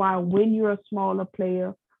that's why when you're a smaller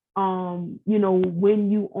player, when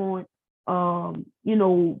you aren't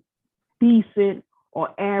decent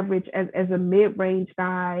or average as a mid-range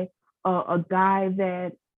guy, a guy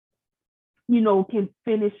that can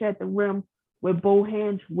finish at the rim with both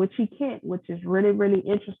hands, which he can't, which is really, really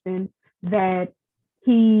interesting that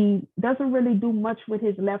he doesn't really do much with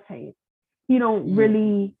his left hand. He don't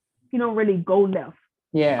really go left.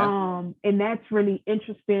 Yeah. And that's really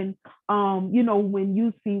interesting. When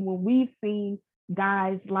we've seen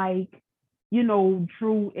guys like,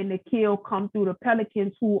 Drew and Nikhil come through the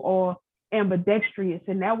Pelicans who are ambidextrous.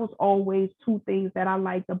 And that was always two things that I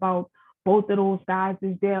liked about both of those guys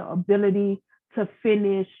is their ability to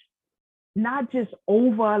finish not just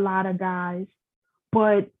over a lot of guys,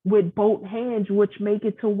 but with both hands, which make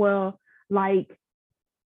it to where like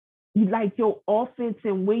your offense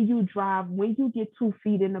and when you drive, when you get 2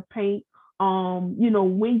 feet in the paint,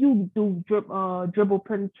 when you do dribble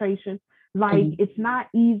penetration, like it's not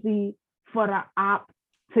easy for the op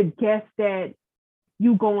to guess that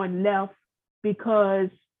you going left because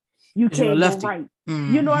you can't go right.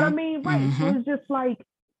 You know what I mean? Right. So it's just like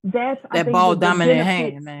that's that ball dominant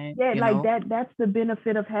hand, man. Yeah, like that's the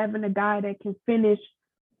benefit of having a guy that can finish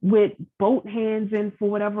with both hands, and for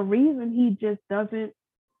whatever reason, he just doesn't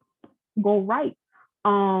go right.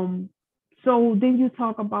 So then you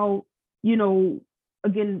talk about, again,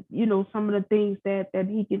 some of the things that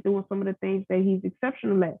he can do and some of the things that he's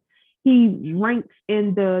exceptional at. He ranks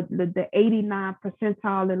in the 89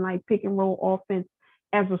 percentile in like pick and roll offense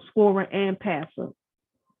as a scorer and passer.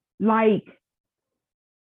 Like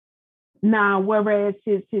now, whereas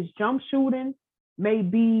his jump shooting may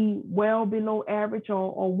be well below average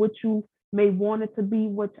or what you may want it to be,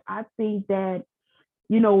 which I think that,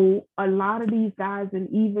 a lot of these guys and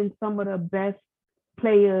even some of the best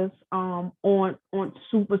players aren't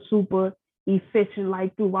super efficient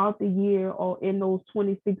like throughout the year or in those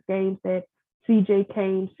 26 games that CJ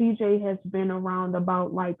came. CJ has been around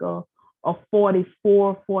about like a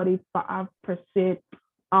 44-45%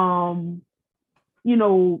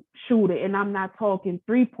 shooter. And I'm not talking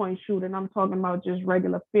 3-point shooting. I'm talking about just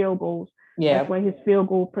regular field goals. Yeah. That's where his field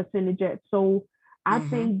goal percentage at. So I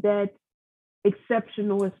think that's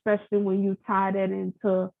exceptional, especially when you tie that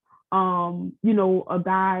into a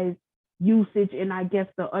guy's usage and I guess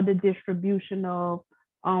the other distribution of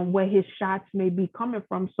where his shots may be coming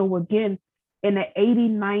from. So again, in the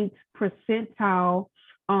 89th percentile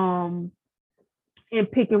in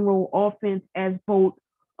pick and roll offense as both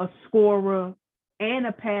a scorer and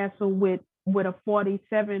a passer with a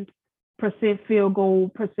 47% field goal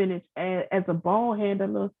percentage as a ball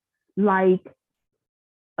handler, like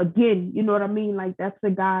again, you know what I mean? Like that's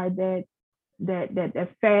the guy that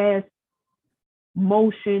fast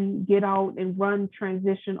motion, get out and run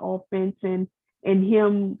transition offense and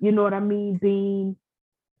him, you know what I mean, being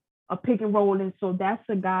a pick and roll. And so that's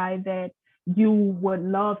a guy that you would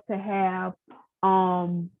love to have,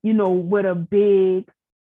 with a big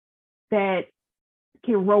that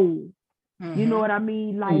can roll. You know what I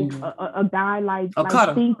mean? Like a guy like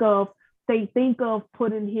think of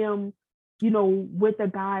putting him, with a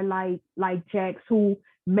guy like Jax, who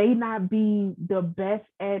may not be the best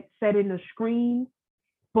at setting a screen,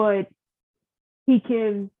 but he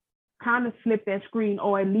can kind of slip that screen,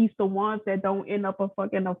 or at least the ones that don't end up a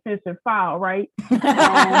fucking offensive foul, right? But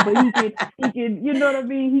he can, you know what I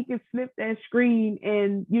mean? He can slip that screen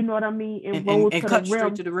and, you know what I mean, and roll to cut the rim,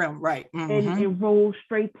 straight to the rim, right? And roll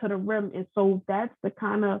straight to the rim. And so that's the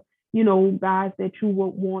kind of, guys that you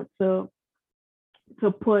would want to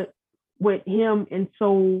put with him. And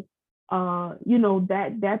so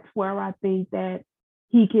that's where I think that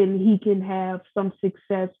he can have some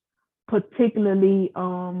success, particularly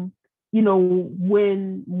when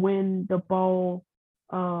the ball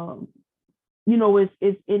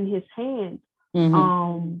is in his hands.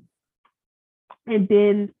 And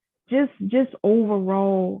then just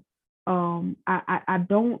overall, I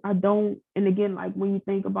don't, and again, like when you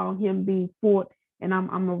think about him being fourth, and I'm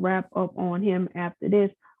gonna wrap up on him after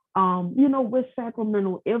this. With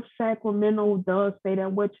Sacramento, if Sacramento does say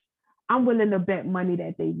that, which I'm willing to bet money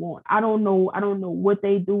that they won't. I don't know what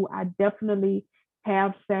they do. I definitely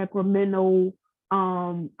have Sacramento.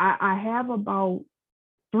 I have about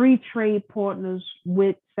 3 trade partners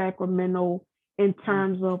with Sacramento in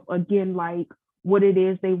terms of, again, like what it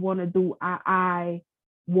is they want to do. I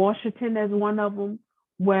Washington as one of them,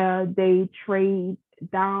 where they trade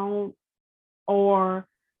down or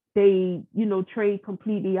they, trade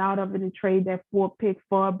completely out of it and trade that 4th pick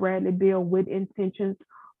for Bradley Beal with intentions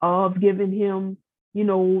of giving him,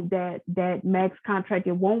 that max contract.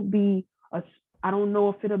 It won't be I don't know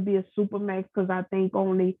if it'll be a super max because I think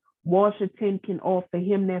only Washington can offer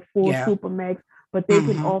him that full super max, but they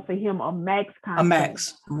can offer him a max contract. A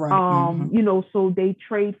max, right. So they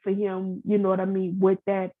trade for him, you know what I mean, with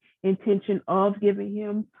that intention of giving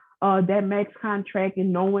him that max contract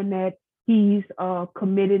and knowing that he's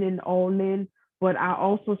committed and all in. But I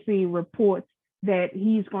also see reports that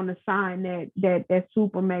he's going to sign that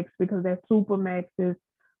super max because that super max is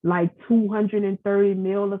like 230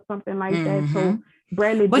 mil or something like that. So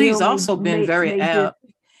Bradley but Beal he's also been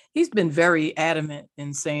he's been very adamant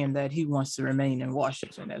in saying that he wants to remain in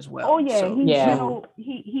Washington as well. Oh yeah,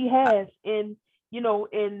 he has, and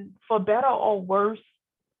and for better or worse,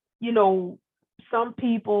 some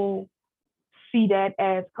people see that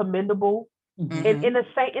as commendable. In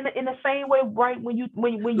the same way, right? When you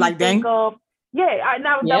like think Dame? of I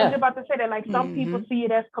was about to say that, like, some people see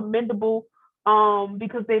it as commendable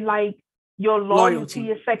because they like your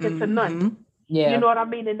loyalty is second to none. Yeah. You know what I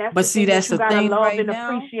mean? And that's but the see, thing that's that you the gotta thing love right and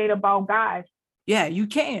now. appreciate about guys. Yeah, you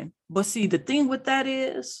can. But see, the thing with that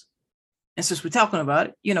is, and since we're talking about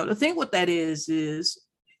it, the thing with that is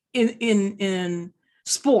in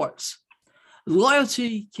sports,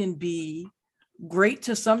 loyalty can be great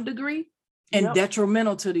to some degree and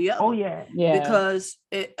detrimental to the other. Oh yeah. Because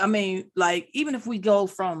like, even if we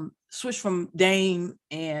switch from Dame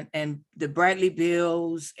and the Bradley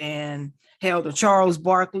Bills and hell, the Charles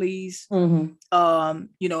Barkleys, and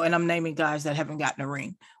I'm naming guys that haven't gotten a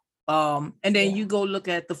ring. And then you go look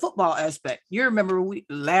at the football aspect. You remember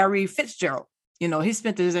Larry Fitzgerald, he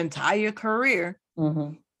spent his entire career,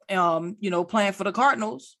 playing for the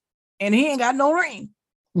Cardinals, and he ain't got no ring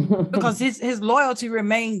because his loyalty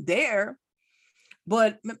remained there.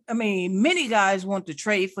 But many guys want to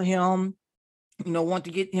trade for him, want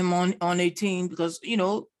to get him on a team because,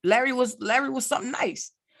 Larry was something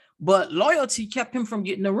nice, but loyalty kept him from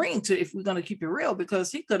getting the ring, if we're going to keep it real,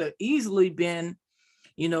 because he could have easily been,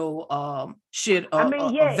 a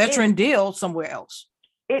veteran deal somewhere else.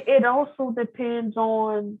 It also depends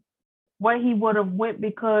on where he would have went,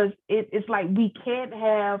 because it's like we can't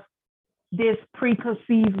have this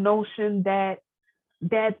preconceived notion that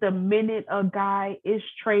the minute a guy is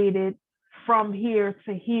traded from here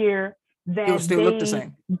to here, that he'll still look the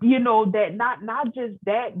same. That not just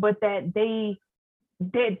that, but that they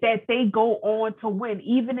go on to win,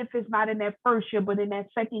 even if it's not in that first year, but in that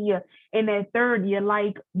second year, in that third year.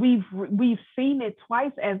 Like we've seen it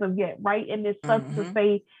twice as of yet, right? And it sucks to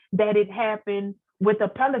say that it happened with the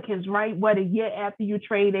Pelicans, right? What, a year after you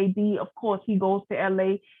trade AD, of course he goes to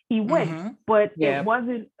LA, he wins, but it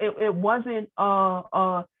wasn't AD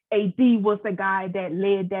was the guy that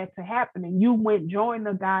led that to happening. You joined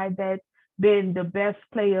the guy that's been the best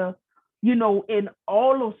player, in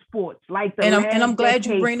all of sports, like the and I'm glad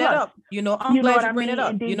you bring that up. I'm glad you bring it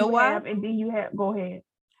up. You know why? And then you have, go ahead.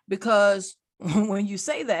 Because when you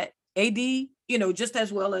say that, AD, just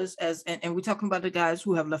as well as and we're talking about the guys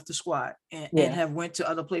who have left the squad and have went to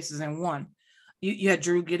other places and won. You had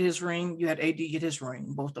Drew get his ring, you had AD get his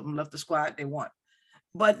ring. Both of them left the squad, they won.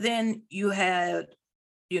 But then you had,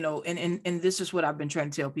 and this is what I've been trying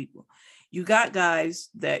to tell people. You got guys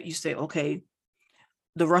that you say, okay,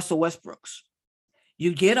 the Russell Westbrooks,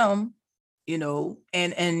 you get them,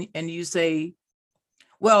 and you say,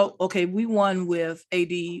 well, okay, we won with AD,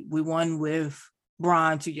 we won with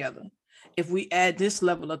Bron together. If we add this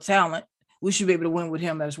level of talent, we should be able to win with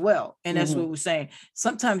him as well. And that's what we're saying.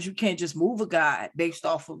 Sometimes you can't just move a guy based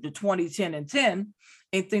off of the 20, 10, and 10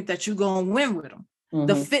 and think that you're going to win with him.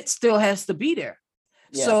 The fit still has to be there.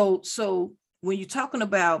 Yeah. So when you're talking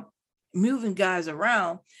about moving guys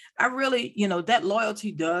around, I really, that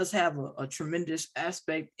loyalty does have a tremendous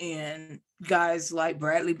aspect in guys like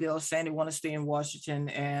Bradley Beal saying they want to stay in Washington,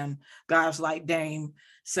 and guys like Dame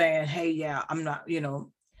saying, hey, yeah, I'm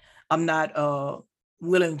not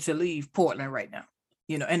willing to leave Portland right now,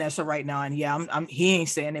 and that's a right now. And yeah, he ain't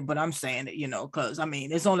saying it, but I'm saying it, because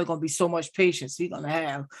there's only going to be so much patience he's going to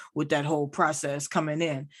have with that whole process coming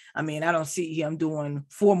in. I don't see him doing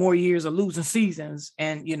 4 more years of losing seasons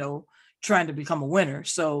and, trying to become a winner.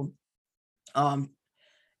 So, and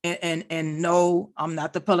no, I'm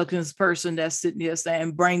not the Pelicans person that's sitting here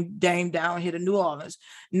saying bring Dame down here to New Orleans.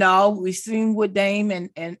 No, we've seen what Dame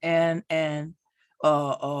and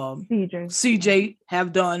CJ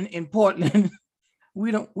have done in Portland.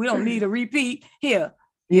 we don't need a repeat here.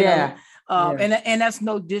 You know? And that's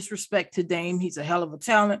no disrespect to Dame. He's a hell of a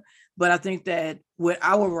talent, but I think that with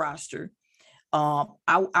our roster,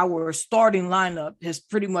 our starting lineup has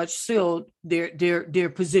pretty much sealed their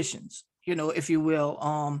positions, if you will.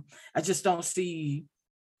 I just don't see.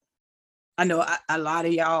 I know a lot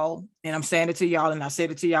of y'all, and I'm saying it to y'all, and I said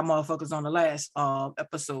it to y'all motherfuckers on the last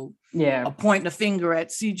episode. Yeah. Pointing the finger at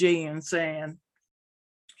CJ and saying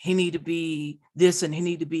he need to be this and he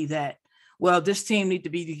need to be that. Well, this team need to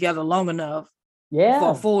be together long enough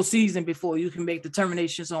for a full season before you can make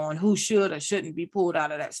determinations on who should or shouldn't be pulled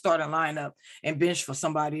out of that starting lineup and benched for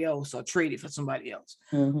somebody else or traded for somebody else.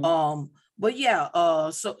 Mm-hmm. But yeah,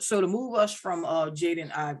 so to move us from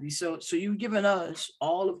Jaden Ivey, so you've given us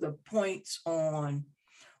all of the points on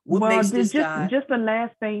what makes this guy. Just the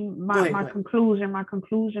last thing, my conclusion,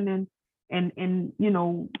 and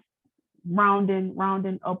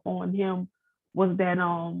rounding up on him was that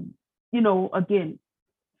again,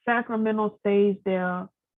 Sacramento stays there.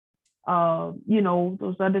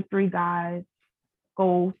 Those other three guys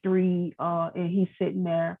go 3, and he's sitting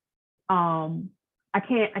there. I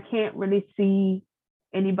can't really see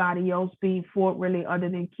anybody else being for it really other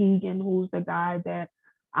than Keegan, who's the guy that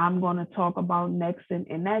I'm going to talk about next.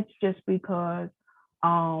 And that's just because,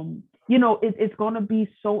 it's going to be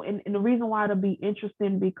so, and the reason why it'll be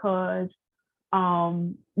interesting because,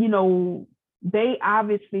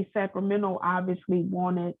 Sacramento obviously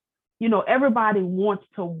wanted, everybody wants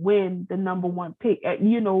to win the number 1 pick.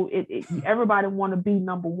 Everybody want to be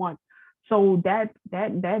number 1. So that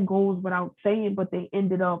goes without saying, but they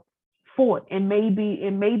ended up 4th. And maybe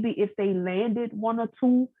if they landed 1 or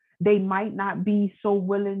 2, they might not be so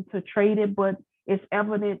willing to trade it, but it's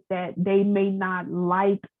evident that they may not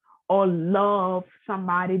like or love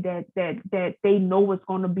somebody that they know is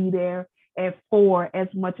going to be there at 4 as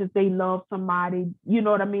much as they love somebody,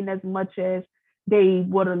 as much as they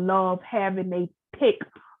would have loved having a pick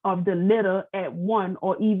of the litter at 1,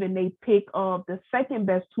 or even a pick of the second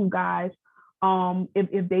best 2 guys,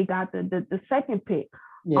 if they got the second pick.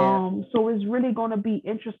 Yeah. So it's really going to be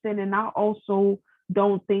interesting. And I also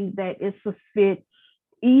don't think that it's a fit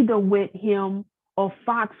either with him or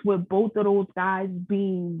Fox, with both of those guys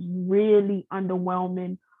being really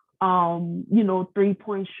underwhelming,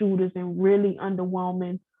 3-point shooters, and really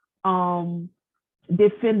underwhelming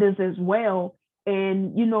defenders as well.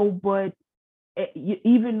 And, but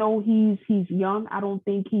even though he's young, I don't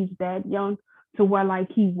think he's that young to where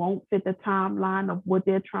like he won't fit the timeline of what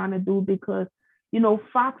they're trying to do, because,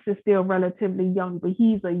 Fox is still relatively young, but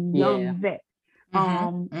he's a young vet.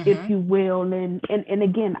 If you will. And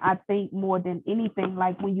again, I think more than anything,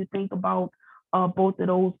 like when you think about both of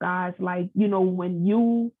those guys, like, when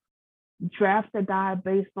you draft a guy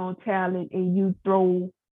based on talent and you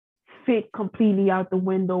throw fit completely out the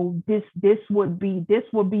window, this would be that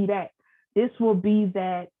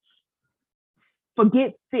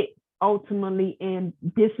forget fit ultimately, and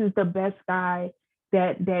this is the best guy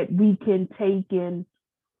that we can take. And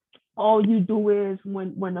all you do is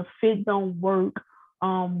when a fit don't work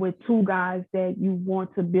with 2 guys that you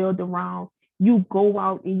want to build around, you go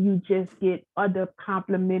out and you just get other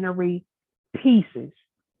complementary pieces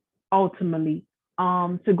ultimately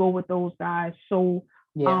to go with those guys. So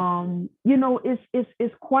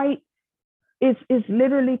it's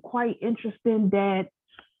literally quite interesting that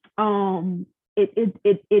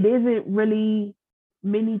it isn't really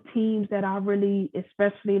many teams that I really,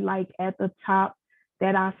 especially like at the top,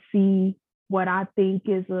 that I see what I think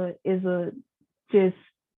is a just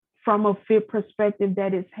from a fit perspective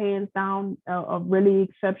that is hands down a really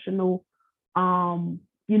exceptional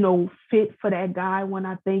fit for that guy when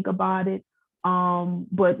I think about it.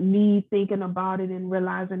 But me thinking about it and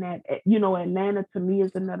realizing that Atlanta to me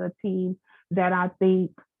is another team that I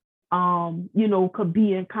think could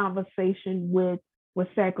be in conversation with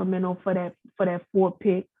Sacramento for that 4th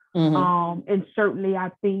pick. And certainly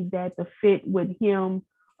I think that the fit with him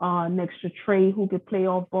next to Trey, who could play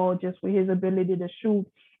off ball just with his ability to shoot,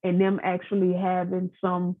 and them actually having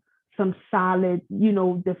some solid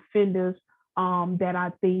defenders that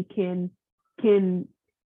I think can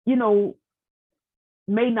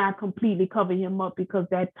may not completely cover him up, because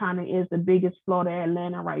that kind of is the biggest flaw to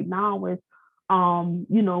Atlanta right now is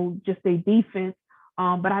just their defense.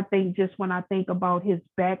 But I think just when I think about his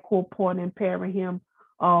backcourt part and pairing him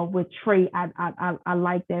with Trey, I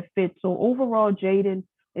like that fit. So overall, Jaden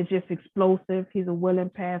is just explosive. He's a willing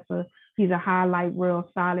passer. He's a highlight reel,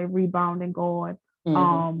 solid rebounding guard.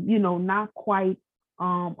 Not quite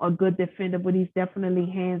a good defender, but he's definitely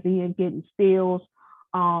handsy and getting steals.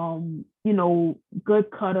 Good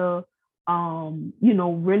cutter.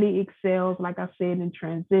 Really excels, like I said, in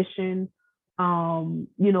transition.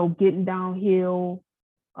 Getting downhill.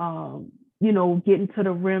 Getting to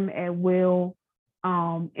the rim at will.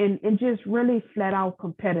 and just really flat out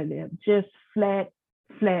competitive, just flat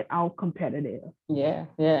out competitive.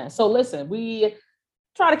 Yeah. So listen, we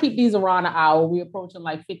try to keep these around an hour. We're approaching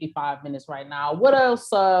like 55 minutes right now. What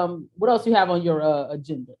else? What else you have on your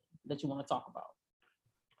agenda that you want to talk about?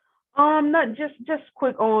 Not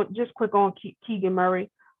quick on Keegan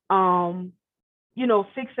Murray. Um,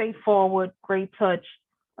 6'8" forward, great touch,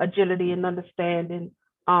 agility, and understanding.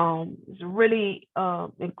 He's a really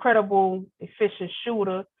incredible, efficient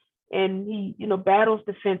shooter, and he, battles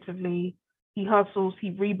defensively. He hustles,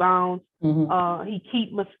 he rebounds, he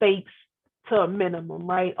keep mistakes to a minimum,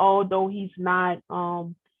 right? Although he's not,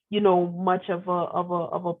 much of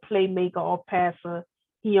a playmaker or passer,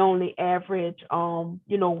 he only averaged,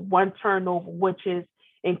 one turnover, which is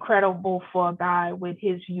incredible for a guy with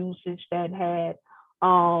his usage that had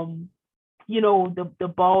um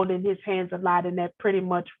the ball in his hands a lot, and that pretty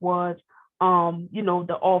much was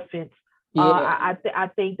the offense. I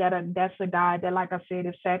think that that's a guy that, like I said,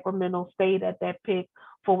 if Sacramento stayed at that pick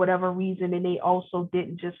for whatever reason, and they also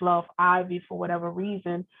didn't just love Ivy for whatever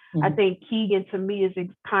reason, I think Keegan to me is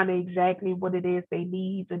kind of exactly what it is they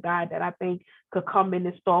need. He's a guy that I think could come in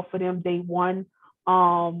and start for them day one.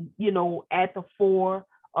 At the 4,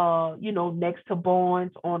 next to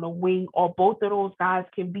Barnes on a wing, or both of those guys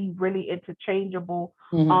can be really interchangeable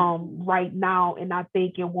right now, and I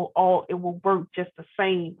think it will work just the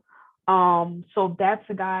same. So that's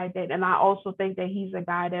a guy that, and I also think that he's a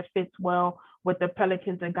guy that fits well with the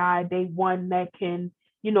Pelicans, a guy day one that can,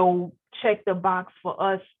 check the box for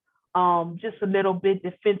us just a little bit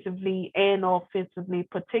defensively and offensively,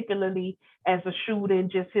 particularly as a shooter, and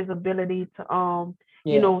just his ability to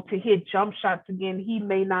to hit jump shots. Again, he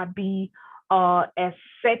may not be as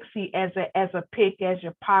sexy as a pick as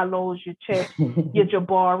your Palos, your Checks, your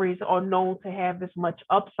Jabaris are known to have as much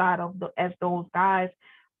upside as those guys,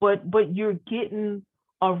 but you're getting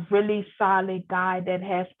a really solid guy that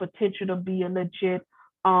has potential to be a legit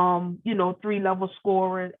 3-level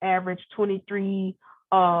scorer, average 23,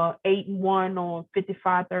 8-1 on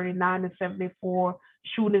 55, 39, and 74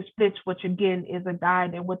 shooting splits, which again is a guy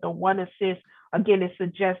that with the 1 assist, again, it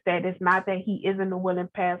suggests that it's not that he isn't a willing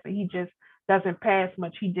passer. He just doesn't pass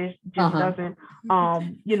much. He just doesn't,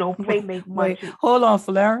 play make much. Wait, hold on,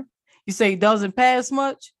 Folarin. You say he doesn't pass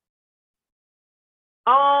much?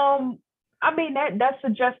 I mean, that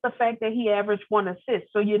suggests the fact that he averaged 1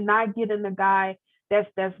 assist. So you're not getting a guy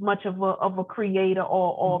that's much of a creator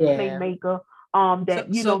or playmaker.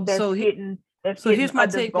 So here's my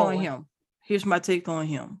take on him. Here's my take on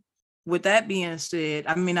him. With that being said,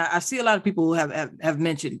 I mean, I see a lot of people who have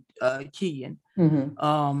mentioned Keegan.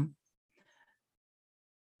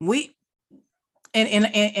 We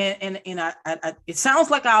and I it sounds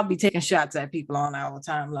like I'll be taking shots at people on our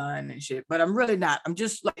timeline and shit, but I'm really not. I'm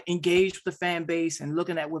just like engaged with the fan base and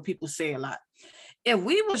looking at what people say a lot. If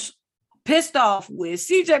we was pissed off with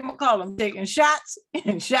CJ McCollum taking shots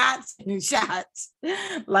and shots and shots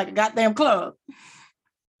like a goddamn club,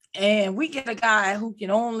 and we get a guy who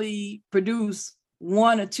can only produce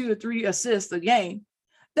 1 or 2 or 3 assists a game,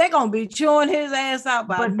 they're gonna be chewing his ass out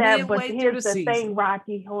by midway through the season. Thing,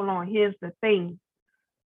 Rocky. Hold on. Here's the thing.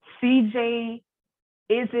 CJ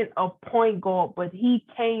isn't a point guard, but he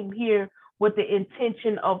came here with the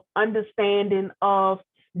intention of understanding of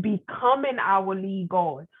becoming our lead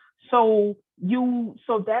guard. So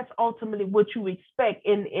that's ultimately what you expect.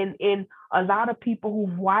 In a lot of people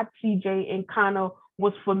who've watched CJ and kind of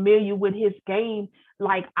was familiar with his game,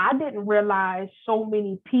 like I didn't realize so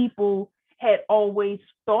many people had always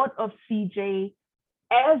thought of CJ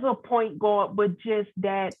as a point guard, but just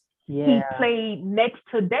that he played next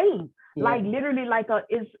to Dame. Like literally,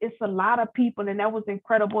 it's a lot of people, and that was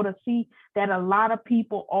incredible to see that a lot of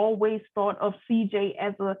people always thought of CJ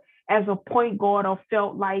as a point guard, or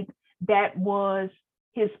felt like that was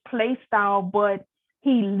his play style, but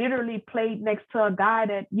he literally played next to a guy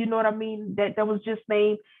that, you know what I mean, that was just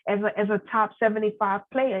named as a top 75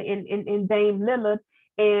 player in Dame Lillard.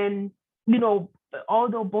 And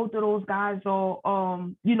although both of those guys are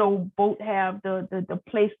both have the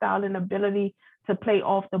play style and ability to play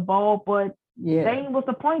off the ball, but Dame was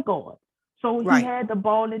the point guard, so he had the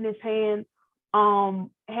ball in his hand.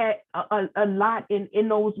 Had a lot in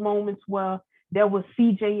those moments where there was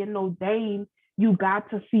CJ and no Dame. You got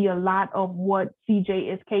to see a lot of what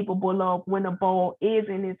CJ is capable of when the ball is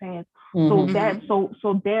in his hands. So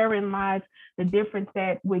therein lies the difference,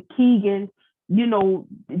 that with Keegan,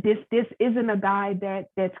 this isn't a guy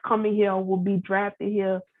that's coming here or will be drafted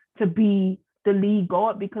here to be the lead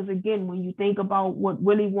guard, because again, when you think about what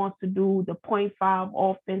Willie wants to do, the .5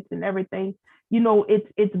 offense and everything,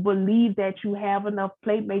 it's believed that you have enough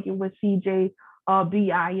playmaking with CJ,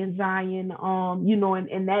 BI and Zion,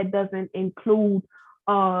 and that doesn't include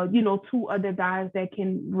two other guys that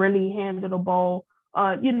can really handle the ball,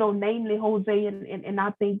 namely Jose, and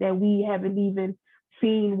I think that we haven't even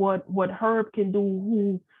seen what Herb can do,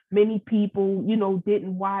 who many people,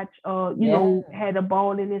 didn't watch, had a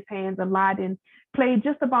ball in his hands a lot and played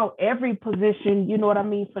just about every position, you know what I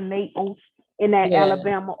mean, for Nate Oates in that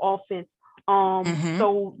Alabama offense.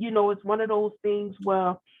 So, it's one of those things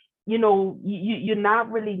where, you're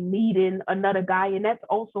not really needing another guy. And that's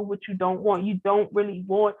also what you don't want. You don't really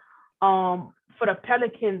want, for the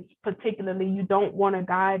Pelicans particularly, you don't want a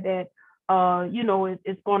guy that,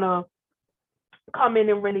 is going to come in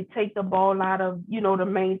and really take the ball out of, the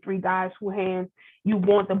main three guys who hands you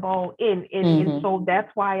want the ball in. And so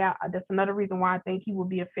that's why that's another reason why I think he would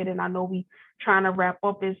be a fit. And I know we trying to wrap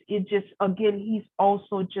up, is it just, again, he's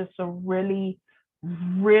also just a really,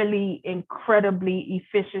 really incredibly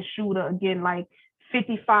efficient shooter. Again, like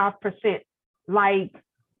 55%. Like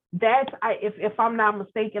that's, if I'm not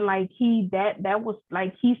mistaken, like that was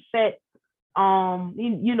like he set some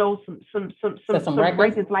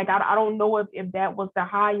records. Like I don't know if that was the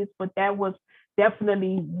highest, but that was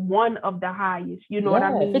definitely one of the highest, what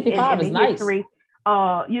I mean, 55 in nice. History. You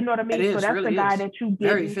know what I mean? So that's really the guy that you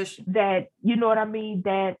get that, you know what I mean,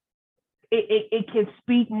 that it can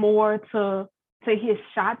speak more to his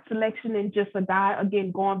shot selection and just a guy,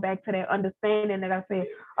 again, going back to that understanding that I said,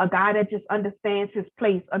 a guy that just understands his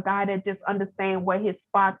place, a guy that just understands where his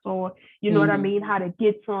spots are, you know what I mean, how to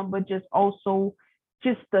get to him, but just also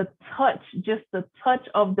just the touch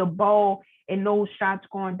of the ball and those shots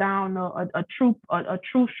going down, a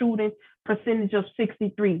true shooting percentage of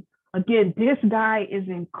 63. Again, this guy is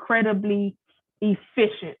incredibly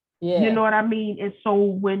efficient. You know what I mean? And so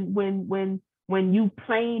when you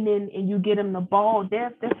playing in and you get him the ball,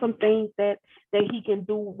 there's some things that he can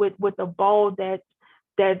do with the ball that's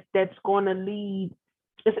going to lead.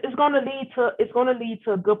 It's going to lead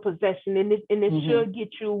to a good possession, and it should get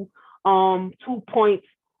you 2 points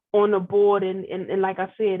on the board. And like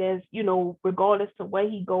I said, as regardless to where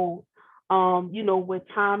he goes, with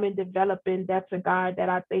time and developing, that's a guy that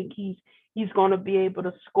I think he's going to be able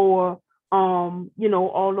to score.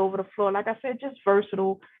 All over the floor. Like I said, just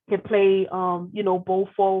versatile, can play, both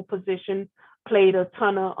forward position, played a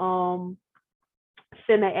ton of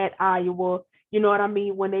center at Iowa, you know what I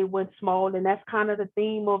mean, when they went small. And that's kind of the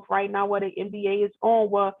theme of right now where the NBA is on,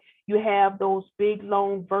 where you have those big,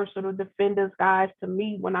 long, versatile defenders, guys. To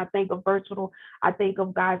me, when I think of versatile, I think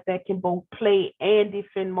of guys that can both play and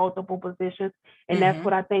defend multiple positions. And that's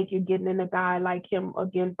what I think you're getting in a guy like him,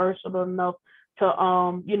 again, versatile enough to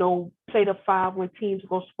play the 5 when teams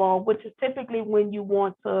go small, which is typically when you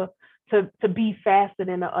want to be faster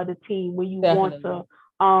than the other team, when you want to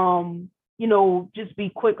just be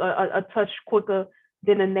quick, a touch quicker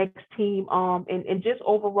than the next team, and just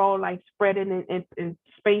overall, like, spreading and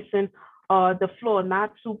spacing the floor.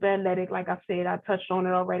 Not super athletic, like I said, I touched on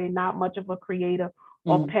it already, not much of a creator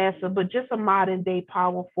or passer, but just a modern day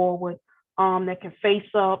power forward that can face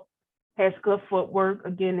up, has good footwork,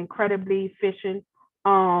 again, incredibly efficient.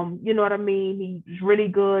 You know what I mean? He's really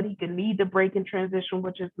good. He can lead the break in transition,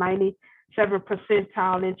 which is 97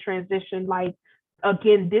 percentile in transition. Like,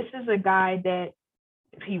 again, this is a guy that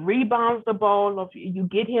if he rebounds the ball, if you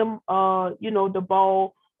get him, the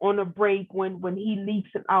ball on a break when he leaks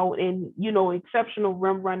it out, and, exceptional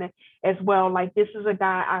rim running as well. Like, this is a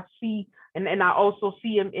guy I see, and I also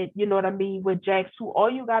see him at, you know what I mean, with Jax, who all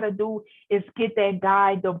you got to do is get that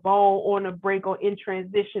guy the ball on a break or in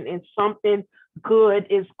transition, and something good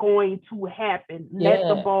is going to happen. Let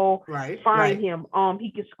the ball find him.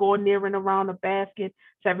 He can score near and around the basket,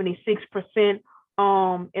 76%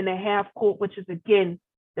 in the half court, which is, again,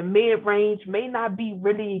 the mid range may not be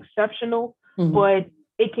really exceptional, but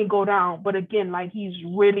it can go down. But again, like, he's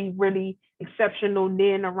really, really exceptional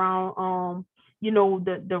near and around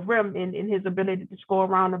the rim, and his ability to score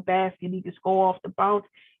around the basket. He can score off the bounce.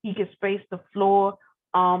 He can space the floor.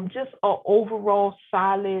 Just an overall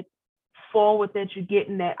solid forward that you're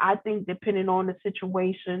getting, that I think, depending on the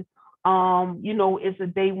situation, is a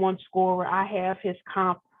day one scorer. I have his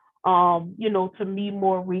comp, to me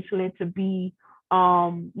more recently to be,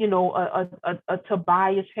 a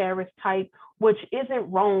Tobias Harris type, which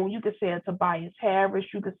isn't wrong. You could say a Tobias Harris.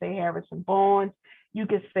 You could say Harrison Barnes. You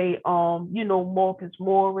could say, Marcus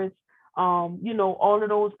Morris. All of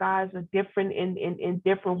those guys are different in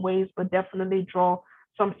different ways, but definitely draw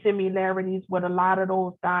some similarities with a lot of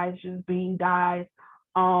those guys just being guys,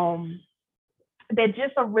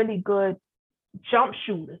 just are really good jump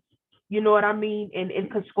shooters. You know what I mean?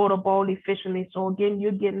 And could score the ball efficiently. So again,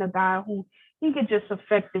 you're getting a guy who he could just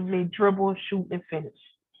effectively dribble, shoot, and finish.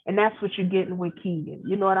 And that's what you're getting with Keegan.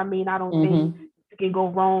 You know what I mean? I don't think you can go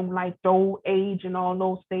wrong, like throw age and all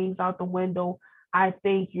those things out the window. I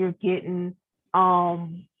think you're getting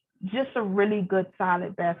just a really good,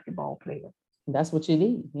 solid basketball player. That's what you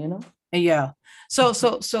need, you know? Yeah. So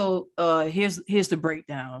here's the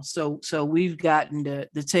breakdown. So we've gotten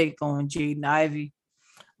the take on Jaden Ivey.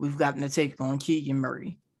 We've gotten the take on Keegan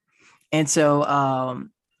Murray. And so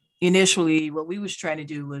initially what we was trying to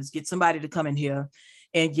do was get somebody to come in here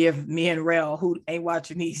and give me and Rel, who ain't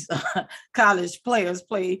watching these college players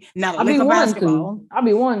play not a lick of basketball. I'll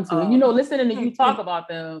be one to. You know, listening to you talk about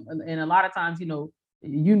them, and a lot of times, you know,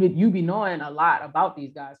 you be knowing a lot about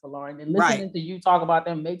these guys, Folarin, and listening to you talk about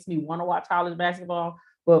them makes me want to watch college basketball.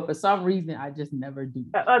 But for some reason, I just never do.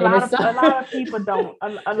 A lot of people don't.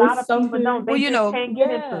 A lot of people don't. They can't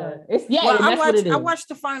get into it. I watched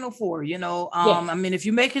the Final Four. You know, I mean, if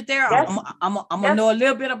you make it there, I'm gonna know a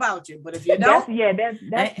little bit about you. But if you don't,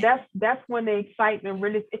 that's when the excitement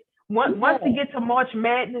really. Once we get to March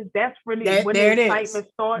Madness, that's really when the excitement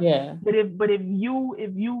starts. Yeah. But if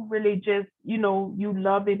you really just, you know, you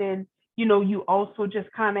love it, and you know, you also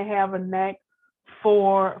just kind of have a knack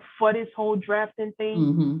for this whole drafting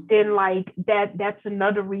thing, then like that's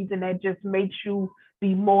another reason that just makes you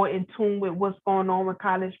be more in tune with what's going on with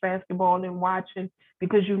college basketball and watching,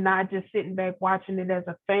 because you're not just sitting back watching it as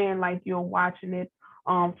a fan, like you're watching it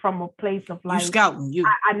from a place of like, you scouting.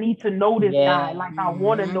 I need to know this guy, like I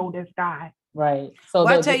want to know this guy. Right. So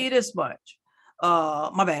I'll tell you this much.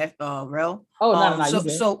 My bad, Rel.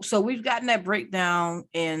 So we've gotten that breakdown,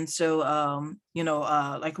 and so you know,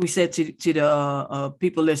 like we said to the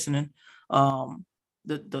people listening,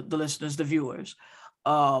 the listeners, the viewers,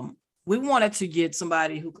 we wanted to get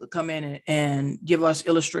somebody who could come in and give us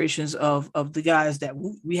illustrations of the guys that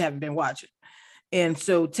we haven't been watching, and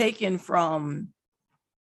so taken from,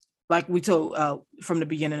 like we told from the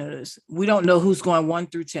beginning of this, we don't know who's going 1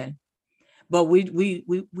 through 10. But we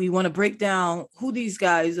want to break down who these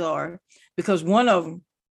guys are, because one of them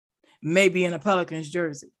may be in a Pelicans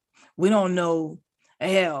jersey. We don't know.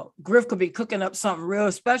 Hell, Griff could be cooking up something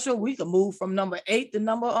real special. We could move from number 8 to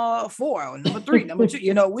number 4 or number 3, number 2.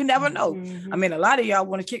 You know, we never know. I mean, a lot of y'all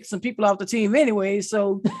want to kick some people off the team anyway.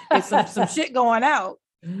 So it's some shit going out,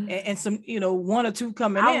 and some, you know, 1 or 2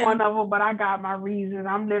 coming in. I'm one of them, but I got my reasons.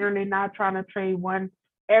 I'm literally not trying to trade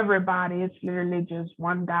everybody. It's literally just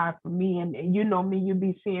one guy for me, and you know me, you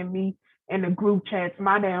be seeing me in the group chats.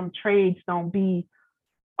 My damn trades don't be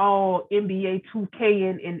all NBA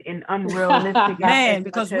 2K and unrealistic. Man,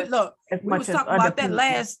 because we was talking about that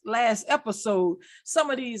last episode. Some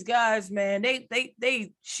of these guys, man,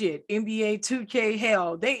 they shit NBA 2K,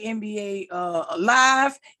 hell, they NBA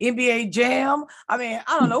Live, NBA Jam. I mean,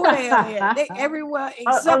 I don't know where the hell they at. They everywhere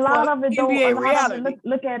except a lot for of it NBA reality.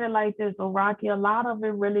 Look at it like this, Rocky. A lot of it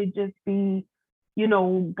really just be, you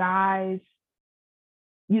know, guys,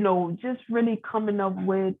 you know, just really coming up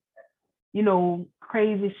with, you know,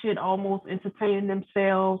 crazy shit, almost entertaining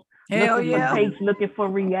themselves, looking for takes, looking for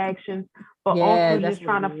reactions, but also just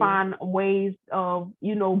trying to find ways of,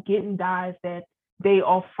 you know, getting guys that they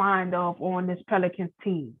are fond of on this Pelicans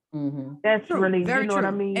team. That's true. Really, very, you know, true.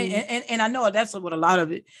 What I mean? And I know that's what a lot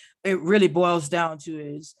of it really boils down to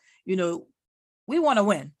is, you know, we want to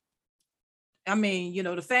win. I mean, you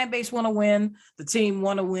know, the fan base want to win, the team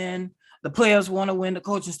want to win, the players want to win, the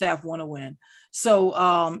coaching staff want to win.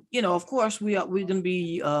 So, you know, of course, we're going to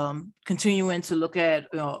be continuing to look at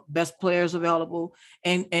best players available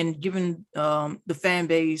and giving the fan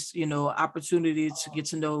base, you know, opportunity to get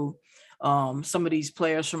to know some of these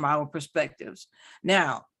players from our perspectives.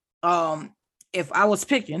 Now, if I was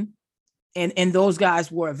picking and those guys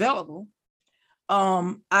were available,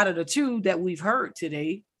 out of the 2 that we've heard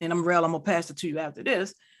today, and I'm going to pass it to you after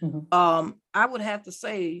this, I would have to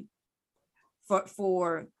say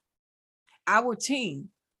for our team,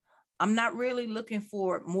 I'm not really looking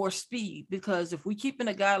for more speed, because if we keep in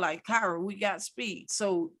a guy like Kyra, we got speed.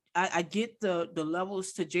 So I get the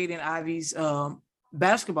levels to Jaden Ivey's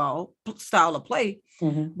basketball style of play,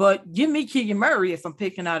 but give me Keegan Murray if I'm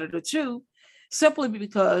picking out of the 2, simply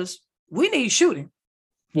because we need shooting.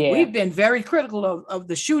 Yeah. We've been very critical of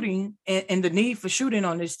the shooting and the need for shooting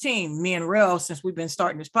on this team, me and Rel, since we've been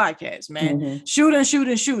starting this podcast, man.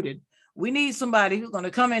 Shooting. We need somebody who's going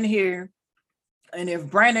to come in here, and if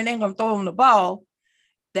Brandon ain't going to throw him the ball,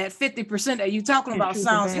 that 50% that you're talking about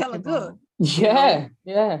sounds hella good. Yeah.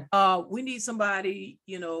 We need somebody,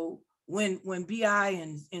 you know, when BI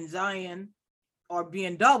and Zion are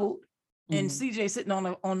being doubled, and CJ sitting on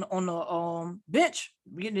the bench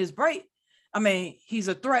getting his break. I mean, he's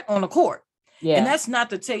a threat on the court. Yeah. And that's not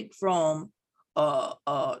to take from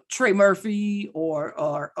Trey Murphy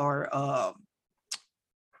or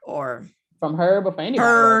from Herb or for anybody,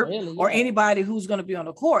 really, or anybody who's going to be on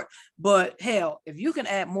the court. But hell, if you can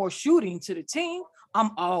add more shooting to the team,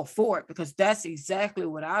 I'm all for it, because that's exactly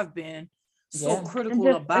what I've been so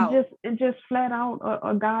critical about. And just flat out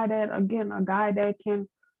a guy that can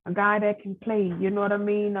play. You know what I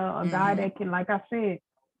mean? A guy that can, like I said,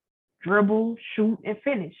 dribble, shoot, and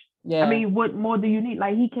finish. Yeah. I mean, what more do you need?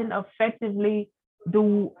 Like, he can effectively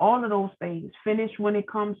do all of those things. Finish when it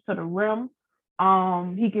comes to the rim.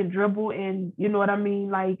 He can dribble and, you know what I mean,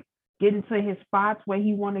 like, get into his spots where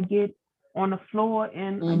he want to get on the floor.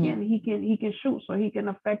 And again, he can shoot, so he can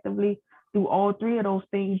effectively do all three of those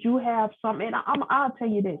things. You have some, and I'll tell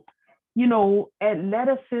you this, you know,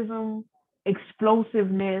 athleticism,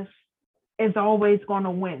 explosiveness is always going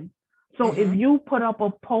to win. So if you put up a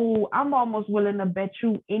poll, I'm almost willing to bet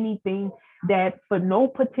you anything that for no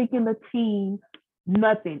particular team,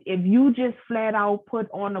 nothing. If you just flat out put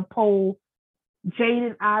on a poll,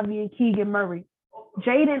 Jaden Ivey and Keegan Murray,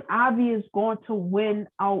 Jaden Ivey is going to win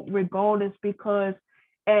out regardless, because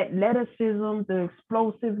athleticism, the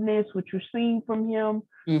explosiveness, what you're seeing from him,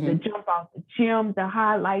 the jump out the gym, the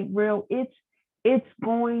highlight reel, it's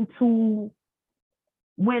going to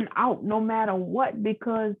win out no matter what,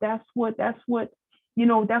 because that's what you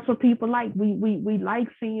know, that's what people like. We like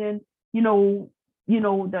seeing, you know,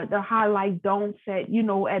 the highlight dunks at, you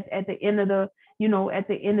know, at the end of the, you know, at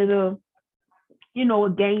the end of the, you know, a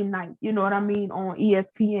game night, you know what I mean, on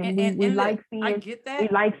ESPN. We like seeing, I get that. We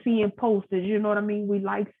like seeing posters, you know what I mean? We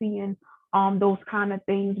like seeing those kind of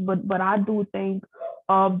things, but I do think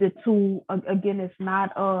of the two, again, it's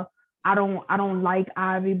not I don't like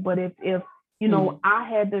Ivy, but if you know, I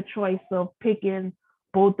had the choice of picking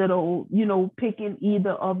both of those, you know, picking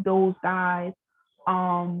either of those guys,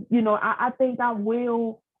 you know, I think I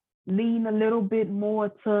will lean a little bit more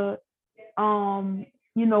to,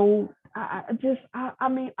 you know, I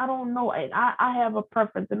mean, I don't know. I have a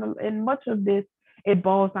preference, and much of this, it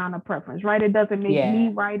boils down to preference, right? It doesn't make me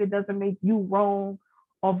right. It doesn't make you wrong,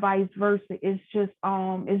 or vice versa. It's just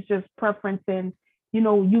preference, and you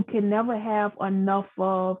know, you can never have enough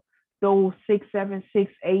of those 6'7",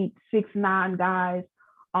 6'8", 6'9" guys,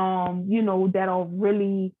 you know, that are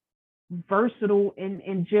really versatile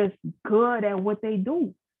and just good at what they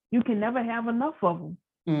do. You can never have enough of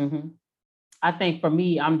them. I think for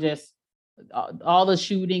me, I'm just all the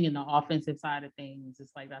shooting and the offensive side of things.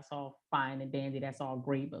 It's like, that's all fine and dandy. That's all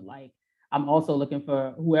great. But like, I'm also looking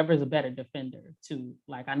for whoever's a better defender too.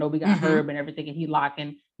 Like, I know we got Herb and everything, and he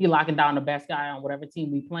locking down the best guy on whatever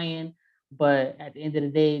team we playing. But at the end of the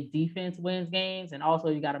day, defense wins games, and also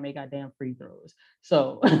you got to make our damn free throws.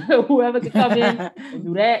 So whoever can come in and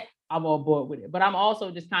do that, I'm on board with it. But I'm also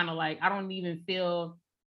just kind of like, I don't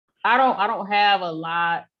have a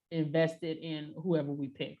lot invested in whoever we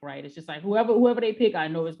pick, right? It's just like whoever they pick, I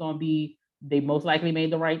know it's going to be, they most likely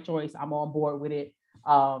made the right choice. I'm on board with it.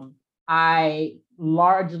 I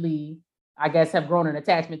largely, I guess, have grown an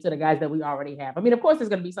attachment to the guys that we already have. I mean, of course, there's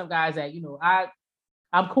going to be some guys that, you know,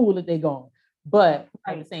 I'm cool if they're gone. But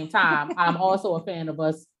at the same time, I'm also a fan of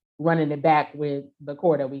us running it back with the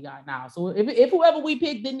core that we got now. So if whoever we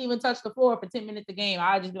picked didn't even touch the floor for 10 minutes a game,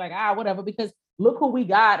 I'd just be like, whatever, because look who we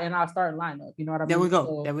got in our starting lineup. You know what I mean? There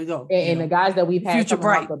we go. And the guys that we've had coming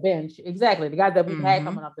off the bench. Exactly. The guys that we've had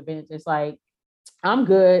coming off the bench, it's like, I'm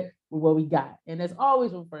good with what we got. And there's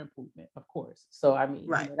always room for improvement, of course. So I mean, you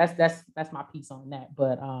know, that's my piece on that.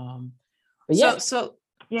 But yeah. So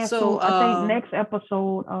I think next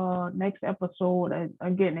episode,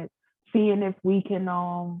 again, seeing if we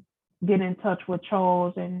can get in touch with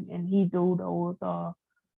Charles and he do those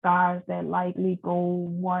guys that likely go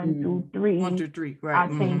 1 through 3. 1 through 3, right?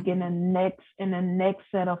 I think in the next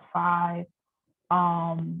set of 5,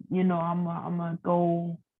 you know, I'm gonna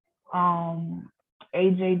go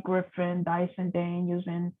AJ Griffin, Dyson Daniels,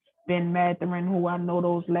 and Ben Mathurin, who I know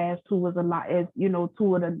those last two was a lot, as you know,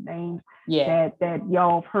 two of the names that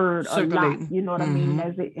y'all have heard a lot, you know what I mean,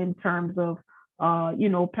 as in terms of you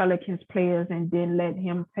know, Pelicans players, and then let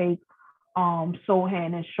him take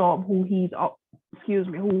Sohan and Sharp, who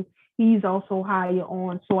he's also higher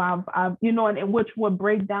on. So I've you know, and which would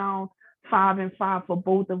break down 5 and 5 for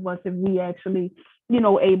both of us if we actually, you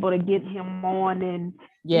know, able to get him on, and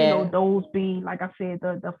you know, those being, like I said,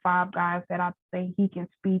 the 5 guys that I think he can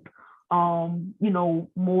speak you know,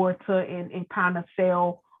 more to, and kind of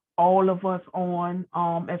sell all of us on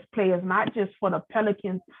as players, not just for the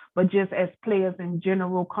Pelicans, but just as players in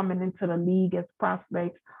general coming into the league as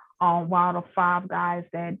prospects. while the 5 guys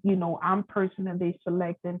that, I'm personally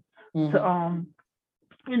selecting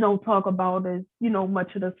to talk about is,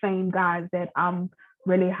 much of the same guys that I'm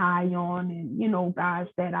really high on, and, guys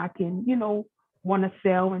that I can, want to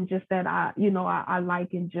sell, and just that I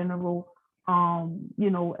like in general,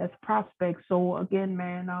 as prospects. So again,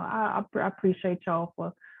 man, I appreciate y'all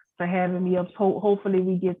for having me up. Hopefully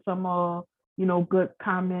we get some, good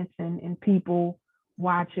comments and people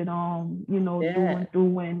watch it, through and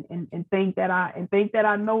through, and think that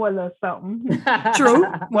I know a little something. True.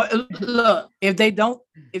 Well, look, if they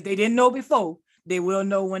didn't know before, they will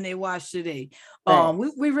know when they watch today.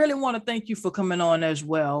 We really want to thank you for coming on as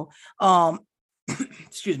well.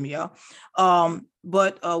 Excuse me, y'all.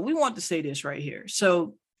 But we want to say this right here.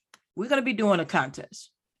 So we're gonna be doing a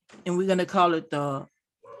contest, and we're gonna call it the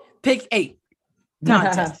Pick 8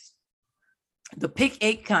 contest. The Pick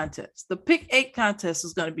 8 contest. The Pick 8 contest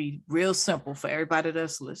is going to be real simple for everybody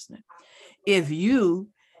that's listening. If you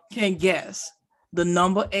can guess the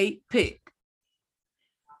number 8 pick,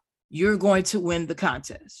 you're going to win the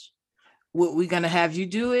contest. What we're going to have you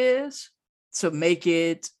do is, to make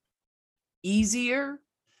it easier,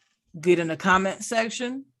 get in the comment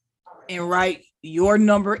section and write your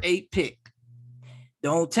number 8 pick.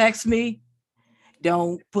 Don't text me.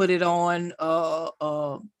 Don't put it on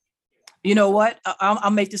you know what?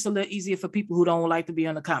 I'll make this a little easier for people who don't like to be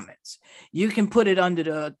in the comments. You can put it under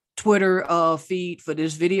the Twitter feed for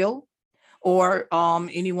this video, or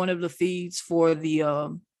any one of the feeds for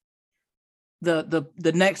the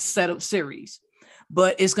next set of series.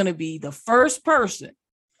 But it's going to be the first person.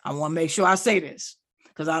 I want to make sure I say this,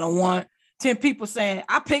 because I don't want 10 people saying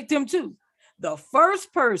I picked him too. The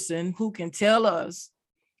first person who can tell us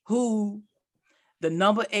who the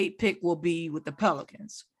number 8 pick will be with the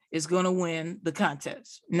Pelicans is going to win the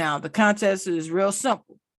contest. Now, the contest is real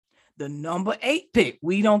simple. The number 8 pick,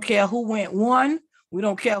 we don't care who went 1. We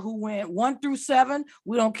don't care who went 1 through 7.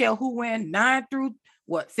 We don't care who went 9 through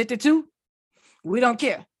 52. We don't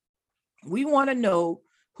care. We want to know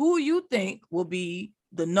who you think will be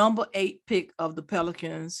the number 8 pick of the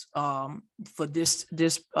Pelicans for this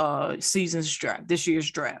season's draft, this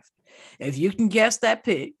year's draft. If you can guess that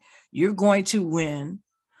pick, you're going to win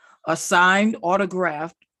a signed,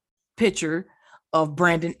 autographed picture of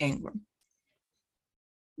Brandon Ingram.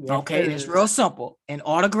 Yes, okay, it's real simple. An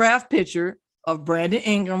autographed picture of Brandon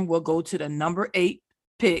Ingram will go to the number 8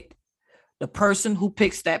 pick, the person who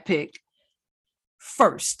picks that pick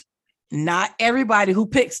first. Not everybody who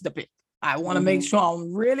picks the pick. I want to make sure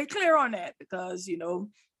I'm really clear on that, because, y'all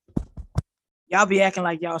be acting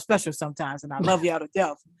like y'all special sometimes, and I love y'all to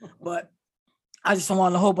death. But I just don't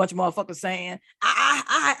want a whole bunch of motherfuckers saying,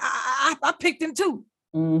 I picked him too.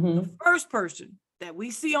 The first person that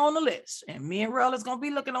we see on the list, and me and Rel is going to be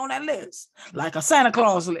looking on that list like a Santa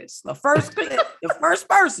Claus list. The first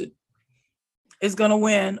person is going to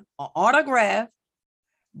win an autographed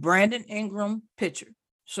Brandon Ingram picture.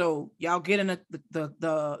 So y'all get in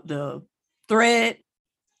the thread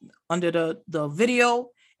under the video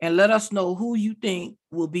and let us know who you think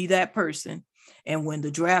will be that person. And when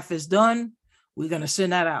the draft is done, we're going to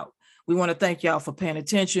send that out. We want to thank y'all for paying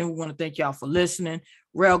attention. We want to thank y'all for listening.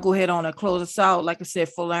 Rel, go ahead on and close us out. Like I said,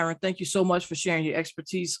 Folarin, thank you so much for sharing your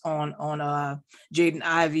expertise on Jaden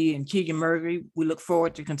Ivey and Keegan Murray. We look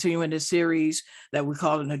forward to continuing this series that we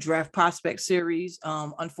call it the Draft Prospect Series.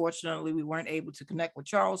 Unfortunately, we weren't able to connect with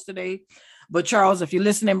Charles today. But Charles, if you're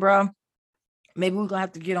listening, bro, maybe we're going to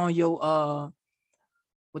have to get on your,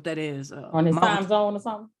 what that is. On his time zone or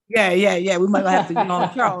something? Yeah. We might have to get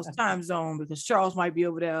on Charles' time zone, because Charles might be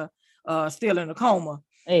over there still in a coma.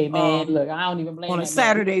 Hey man, look, I don't even blame on a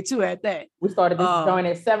Saturday too. At that, we started this going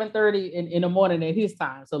at 7:30 in the morning at his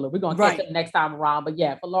time. So look, we're gonna catch up next time around. But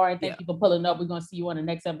yeah, Folarin, thank you for pulling up. We're gonna see you on the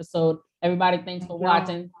next episode. Everybody, thanks for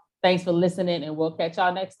watching. Thanks for listening, and we'll catch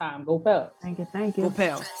y'all next time. Go Pels. Thank you. Go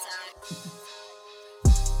Pels.